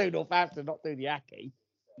can't do Northampton, not do the Aki.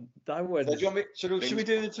 That would. So do you want me, should we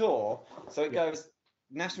do the tour? So it goes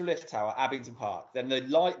National Lift Tower, Abington Park. Then the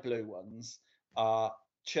light blue ones are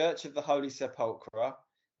Church of the Holy Sepulchre,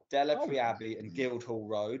 Delapre Abbey, and Guildhall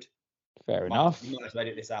Road. Fair enough. You might have to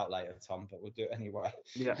edit this out later, Tom, but we'll do it anyway.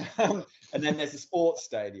 Yeah. And then there's the sports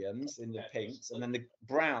stadiums in the pinks, and then the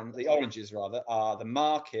oranges rather, are the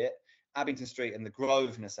Market, Abington Street, and the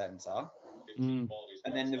Grosvenor Centre. Mm.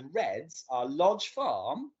 And then the reds are Lodge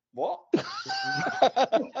Farm. What?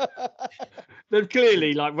 They've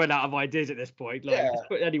clearly run out of ideas at this point. Just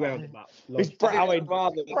put it anywhere on the map.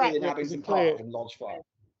 Abington Park and Lodge Farm.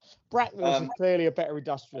 Bracknell is clearly a better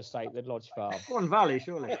industrial estate than Lodge Farm. Swan Valley,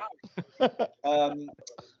 surely.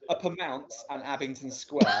 Upper Mounts and Abington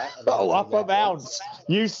Square. Upper Mounts.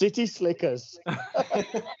 You city slickers.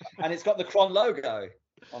 And it's got the Cron logo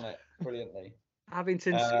on it brilliantly.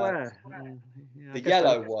 Abington Square. The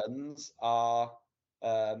yellow ones are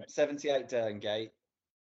 78 Derngate.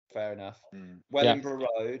 Fair enough. Wellingborough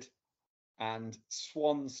Road and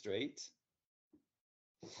Swan Street.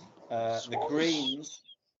 The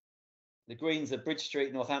Greens are Bridge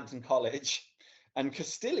Street, Northampton College, and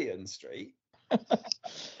Castilian Street.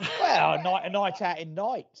 Well, a night out in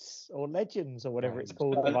Knights or Legends or whatever it's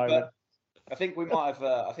called at the moment. I think we might have.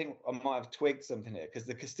 I think I might have twigged something here because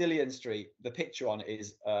the Castilian Street, the picture on it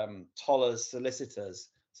is Toller's Solicitors,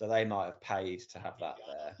 so they might have paid to have that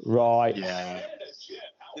there. Right. Yeah.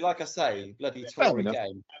 Like I say, bloody Tory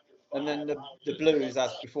game. And then the blues,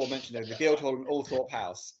 as before mentioned, the Guildhall and Althorpe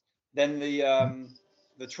House. Then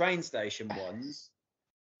the train station ones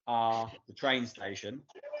are the train station,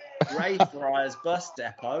 Greyfriars Bus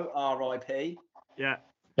Depot, RIP. Yeah.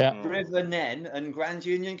 River Nen and Grand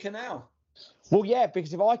Union Canal. Well, yeah,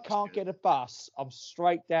 because if I can't get a bus, I'm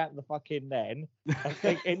straight down to the fucking Nen. I'm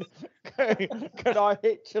thinking, can I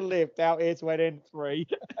hitch a lift out here to N3?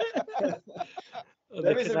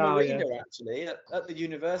 There is a marina actually at the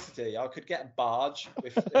university. I could get a barge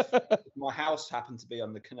if my house happened to be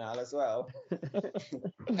on the canal as well.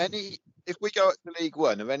 If we go up to League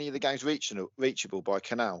One, are any of the games reachable by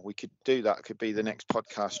canal? We could do that. Could be the next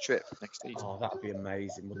podcast trip next season. Oh, that would be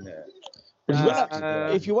amazing, wouldn't it?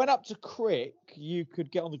 If you went up to Crick, you could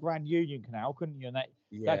get on the Grand Union Canal, couldn't you? And that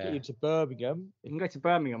get you to Birmingham. You can go to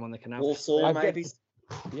Birmingham on the canal. Walsall, maybe.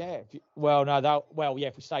 Yeah.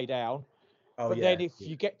 If we stay down. But then if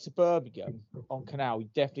you get to Birmingham on canal, you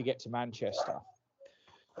definitely get to Manchester.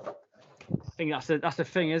 I think that's the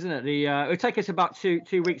thing, isn't it? It'll take us about two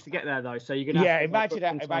weeks to get there though. So you're gonna imagine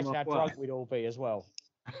how drunk we'd all be as well.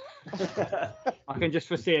 I can just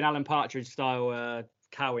foresee an Alan Partridge style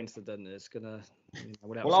cow incident. It's gonna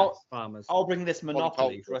farmers. I'll bring this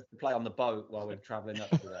Monopoly for us to play on the boat while we're travelling up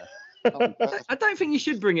to there. I don't think you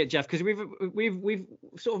should bring it, Jeff, because we've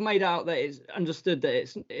sort of made out that it's understood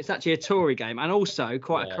that it's actually a Tory game and also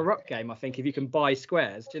quite a corrupt game. I think if you can buy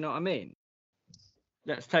squares, do you know what I mean?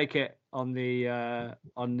 Let's take it on the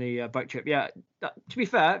boat trip. Yeah. To be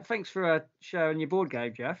fair, thanks for sharing your board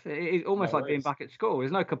game, Jeff. It's almost like being back at school.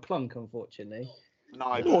 There's no Kaplunk, unfortunately.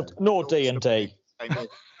 No, nor D&D.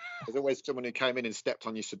 There's always someone who came in and stepped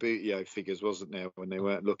on your Subbuteo figures, wasn't there, when they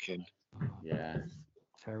weren't looking? Yeah.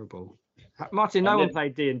 Terrible. Martin, no one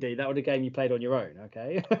played D&D. That was a game you played on your own,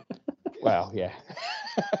 okay? Well, yeah.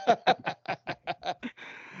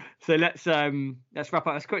 So let's wrap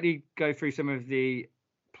up. Let's quickly go through some of the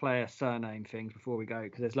player surname things before we go,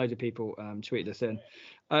 because there's loads of people tweeted us in.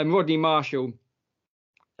 Rodney Marshall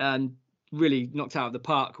really knocked out of the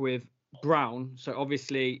park with Brown. So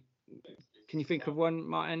obviously, can you think of one,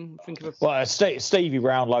 Martin? Well, Stevie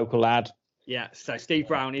Brown, local lad. Yeah, so Steve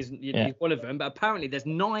Brown is one of them, but apparently there's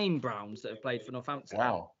 9 Browns that have played for Northampton.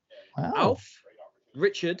 Wow. Alf,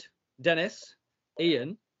 Richard, Dennis,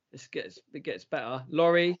 Ian. It gets better.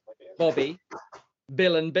 Laurie, Bobby,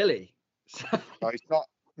 Bill, and Billy. No, it's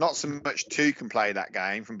not so much 2 can play that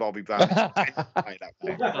game from Bobby Brown. 10 can play that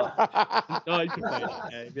game. 9 can play that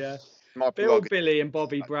game. Yeah. Bill, Billy, and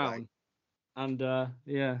Bobby Brown, and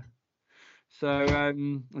yeah. So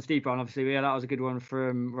and Steve Brown, obviously, yeah, that was a good one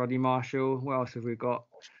from Rodney Marshall. What else have we got?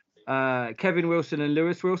 Kevin Wilson and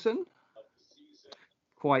Lewis Wilson.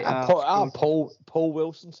 Quite. Paul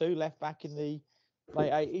Wilson too, left back in the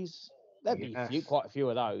late 80s. There'd be quite a few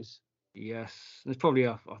of those. Yes, there's probably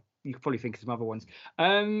you could probably think of some other ones.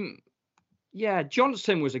 Yeah,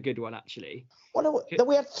 Johnson was a good one actually. Well,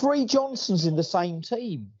 we had 3 Johnsons in the same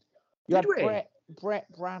team. You had Brett,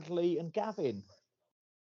 Bradley, and Gavin.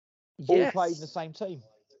 All played in the same team.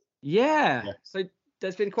 Yeah. So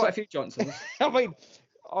there's been quite a few Johnsons. I mean,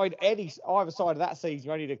 either side of that season,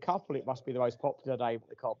 you only need a couple. It must be the most popular name of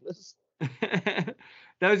the Cobblers.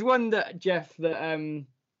 There was one that Jake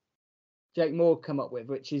Moore come up with,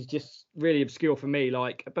 which is just really obscure for me.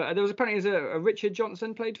 But there was apparently a Richard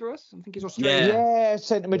Johnson played for us. I think he's Australian. Yeah,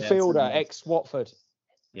 centre midfielder, ex-Watford.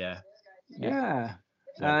 Yeah. Yeah.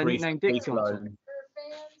 Nicknamed Dick Johnson.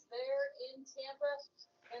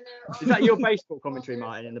 Is that your baseball commentary,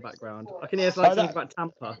 Martin, in the background? I can hear something about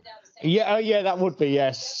Tampa. Yeah, that would be,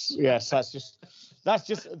 yes. That's just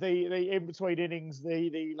the in between innings,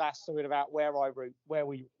 the last thing about where I root, where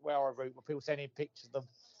people sending pictures of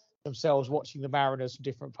themselves watching the Mariners from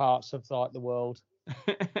different parts of the world.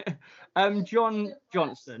 John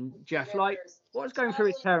Johnson, Jeff, what was going through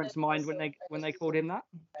his parents' mind when they called him that?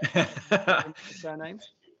 Surname?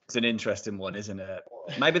 It's an interesting one, isn't it?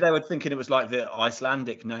 Maybe they were thinking it was like the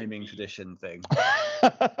Icelandic naming tradition thing.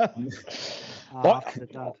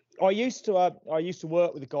 I used to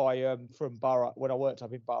work with a guy from Borough when I worked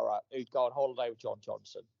up in Borough who'd go on holiday with John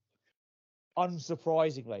Johnson.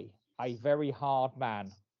 Unsurprisingly, a very hard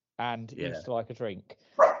man and used to like a drink.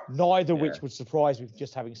 Neither which would surprise me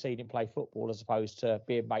just having seen him play football as opposed to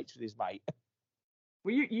being mates with his mate.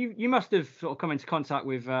 Well, you must have sort of come into contact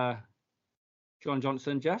with John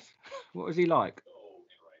Johnson, Jeff. What was he like?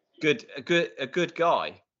 A good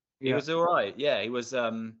guy. He was all right. Yeah, he was. I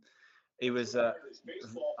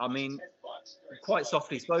mean, quite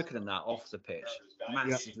softly spoken in that off the pitch,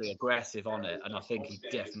 massively aggressive on it, and I think he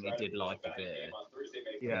definitely did like a beer.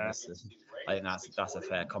 Yeah, I think that's a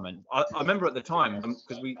fair comment. I remember at the time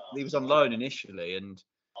because he was on loan initially, and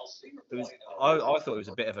I thought it was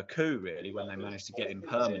a bit of a coup really when they managed to get him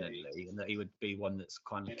permanently, and that he would be one that's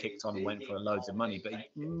kind of kicked on and went for loads of money, but he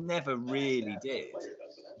never really did,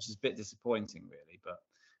 which is a bit disappointing really. But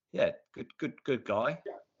yeah, good guy.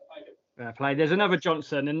 Fair play. There's another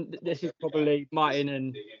Johnson, and this is probably Martin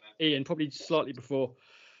and Ian, probably slightly before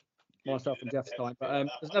myself and Jeff's time. But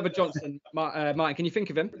there's another Johnson. Martin, can you think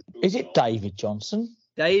of him? Is it David Johnson?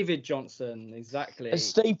 David Johnson, exactly. And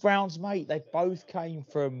Steve Brown's mate. They both came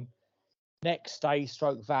from Next Day,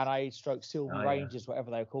 Van Age, Silver Rangers,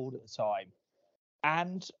 whatever they were called at the time.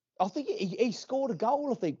 And I think he scored a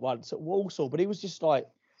goal, I think, once at Walsall, but he was just like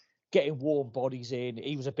getting warm bodies in.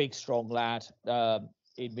 He was a big, strong lad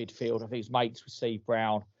in midfield. I think he was mates with Steve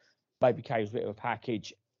Brown. Maybe came as a bit of a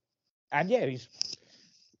package. And yeah, he's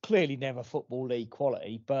clearly never Football League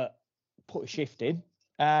quality, but put a shift in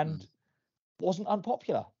and wasn't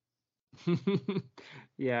unpopular.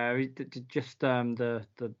 Yeah, just the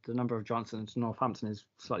number of Johnsons in Northampton is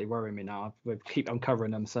slightly worrying me now. We keep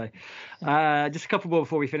uncovering them. So just a couple more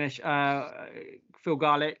before we finish. Phil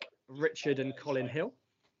Garlick, Richard and Colin Hill.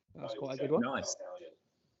 That's quite a good one. Nice.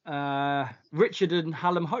 Richard and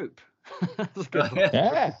Hallam Hope. That's a good one.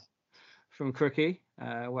 Yeah. From Crookie.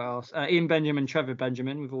 What else? Ian Benjamin, Trevor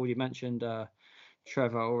Benjamin. We've already mentioned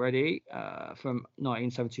Trevor already from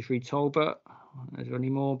 1973 Talbot. Is there any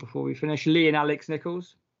more before we finish? Lee and Alex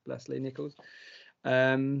Nichols. Bless Lee Nichols.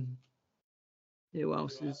 Who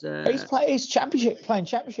else is he's playing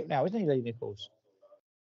championship now, isn't he, Lee Nichols?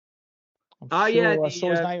 I saw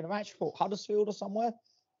his name in a match for Huddersfield or somewhere.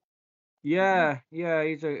 Yeah,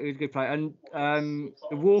 he's a good player. And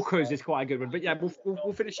the Walkers is quite a good one. But yeah,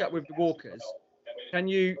 we'll finish up with the Walkers. Can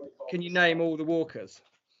you name all the Walkers?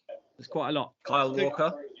 There's quite a lot. Kyle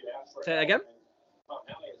Walker. Say it again.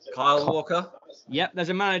 Kyle Walker. Yep, there's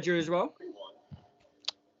a manager as well.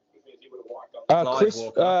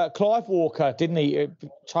 Clive Walker, didn't he?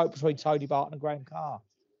 Choked between Tony Barton and Graham Carr.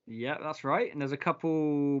 Yeah, that's right. And there's a couple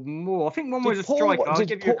more. I think one was a striker. I'll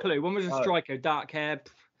give you a clue. One was a striker, dark hair.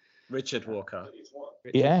 Richard Walker.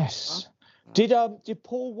 Yes. Did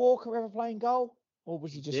Paul Walker ever play in goal, or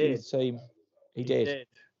was he just in the team? He did.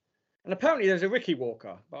 And apparently there's a Ricky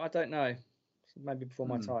Walker, but I don't know. Maybe before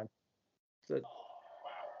my time. So,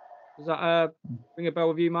 does that ring a bell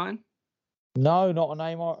with you, Martin? No, not a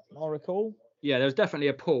name I recall. Yeah, there was definitely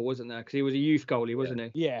a Paul, wasn't there? Because he was a youth goalie, wasn't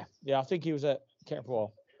he? Yeah. I think he was at Kentford.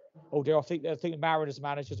 Oh dear, I think the Mariners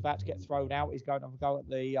manager's about to get thrown out. He's going to have a go at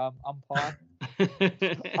the umpire.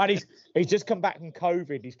 And he's just come back from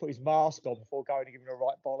COVID. He's put his mask on before going to give him a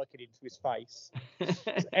right bollocking into his face.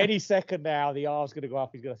 Any second now, the R's going to go up.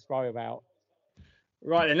 He's going to throw him out.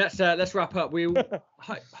 Right, then let's wrap up. We'll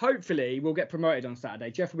hopefully we'll get promoted on Saturday.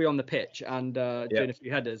 Jeff will be on the pitch and doing a few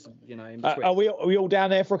headers. In between. Are we all down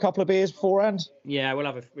there for a couple of beers beforehand? Yeah, we'll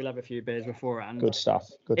have a few beers beforehand. Good stuff.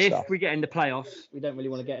 If we get in the playoffs, we don't really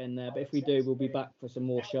want to get in there, but if we do, we'll be back for some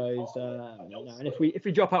more shows. And if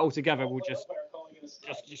we drop out altogether, we'll just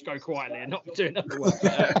go quietly and not do another work.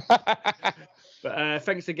 But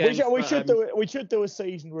thanks again. We should do a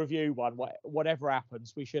season review one. Whatever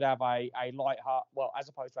happens, we should have a light heart. Well, as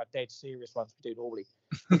opposed to our dead serious ones we do normally,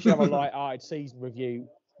 we should have a light-hearted season review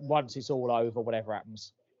once it's all over. Whatever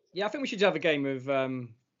happens. Yeah, I think we should have a game of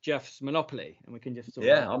Jeff's Monopoly, and we can just.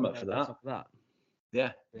 I'm up for that.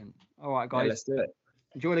 Yeah. All right, guys. Yeah, let's do it.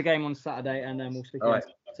 Enjoy the game on Saturday, and then we'll speak. All right.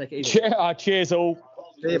 Take it easy. Cheers all.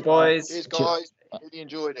 See you, boys. Cheers, guys. Really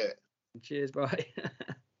enjoyed it. Cheers, bye.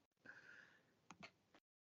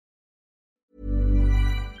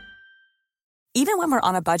 Even when we're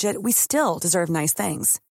on a budget, we still deserve nice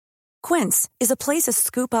things. Quince is a place to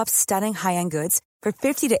scoop up stunning high-end goods for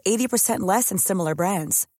 50 to 80% less than similar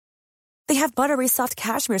brands. They have buttery soft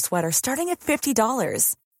cashmere sweaters starting at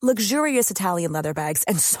 $50, luxurious Italian leather bags,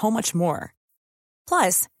 and so much more.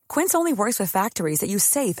 Plus, Quince only works with factories that use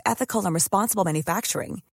safe, ethical, and responsible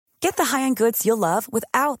manufacturing. Get the high-end goods you'll love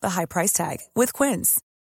without the high price tag with Quince.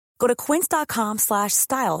 Go to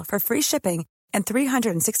quince.com/style for free shipping and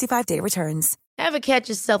 365-day returns. Ever catch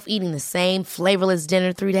yourself eating the same flavorless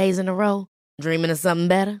dinner 3 days in a row? Dreaming of something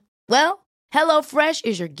better? Well, HelloFresh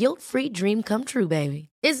is your guilt-free dream come true, baby.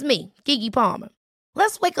 It's me, Keke Palmer.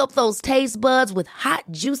 Let's wake up those taste buds with hot,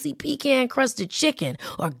 juicy pecan-crusted chicken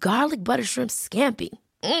or garlic butter shrimp scampi.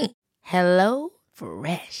 Hello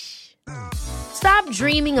Fresh. Stop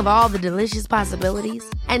dreaming of all the delicious possibilities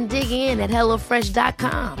and dig in at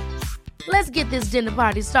HelloFresh.com. Let's get this dinner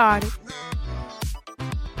party started.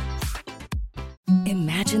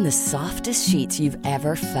 Imagine the softest sheets you've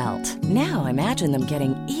ever felt. Now imagine them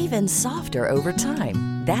getting even softer over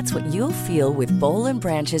time. That's what you'll feel with Boll &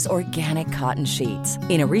 Branch's organic cotton sheets.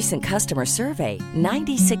 In a recent customer survey,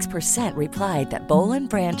 96% replied that Boll &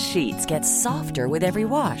 Branch sheets get softer with every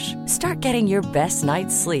wash. Start getting your best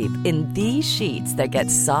night's sleep in these sheets that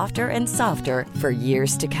get softer and softer for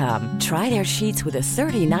years to come. Try their sheets with a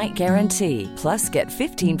 30-night guarantee. Plus, get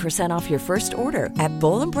 15% off your first order at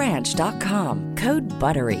bollandbranch.com. Code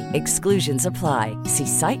BUTTERY. Exclusions apply. See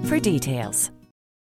site for details.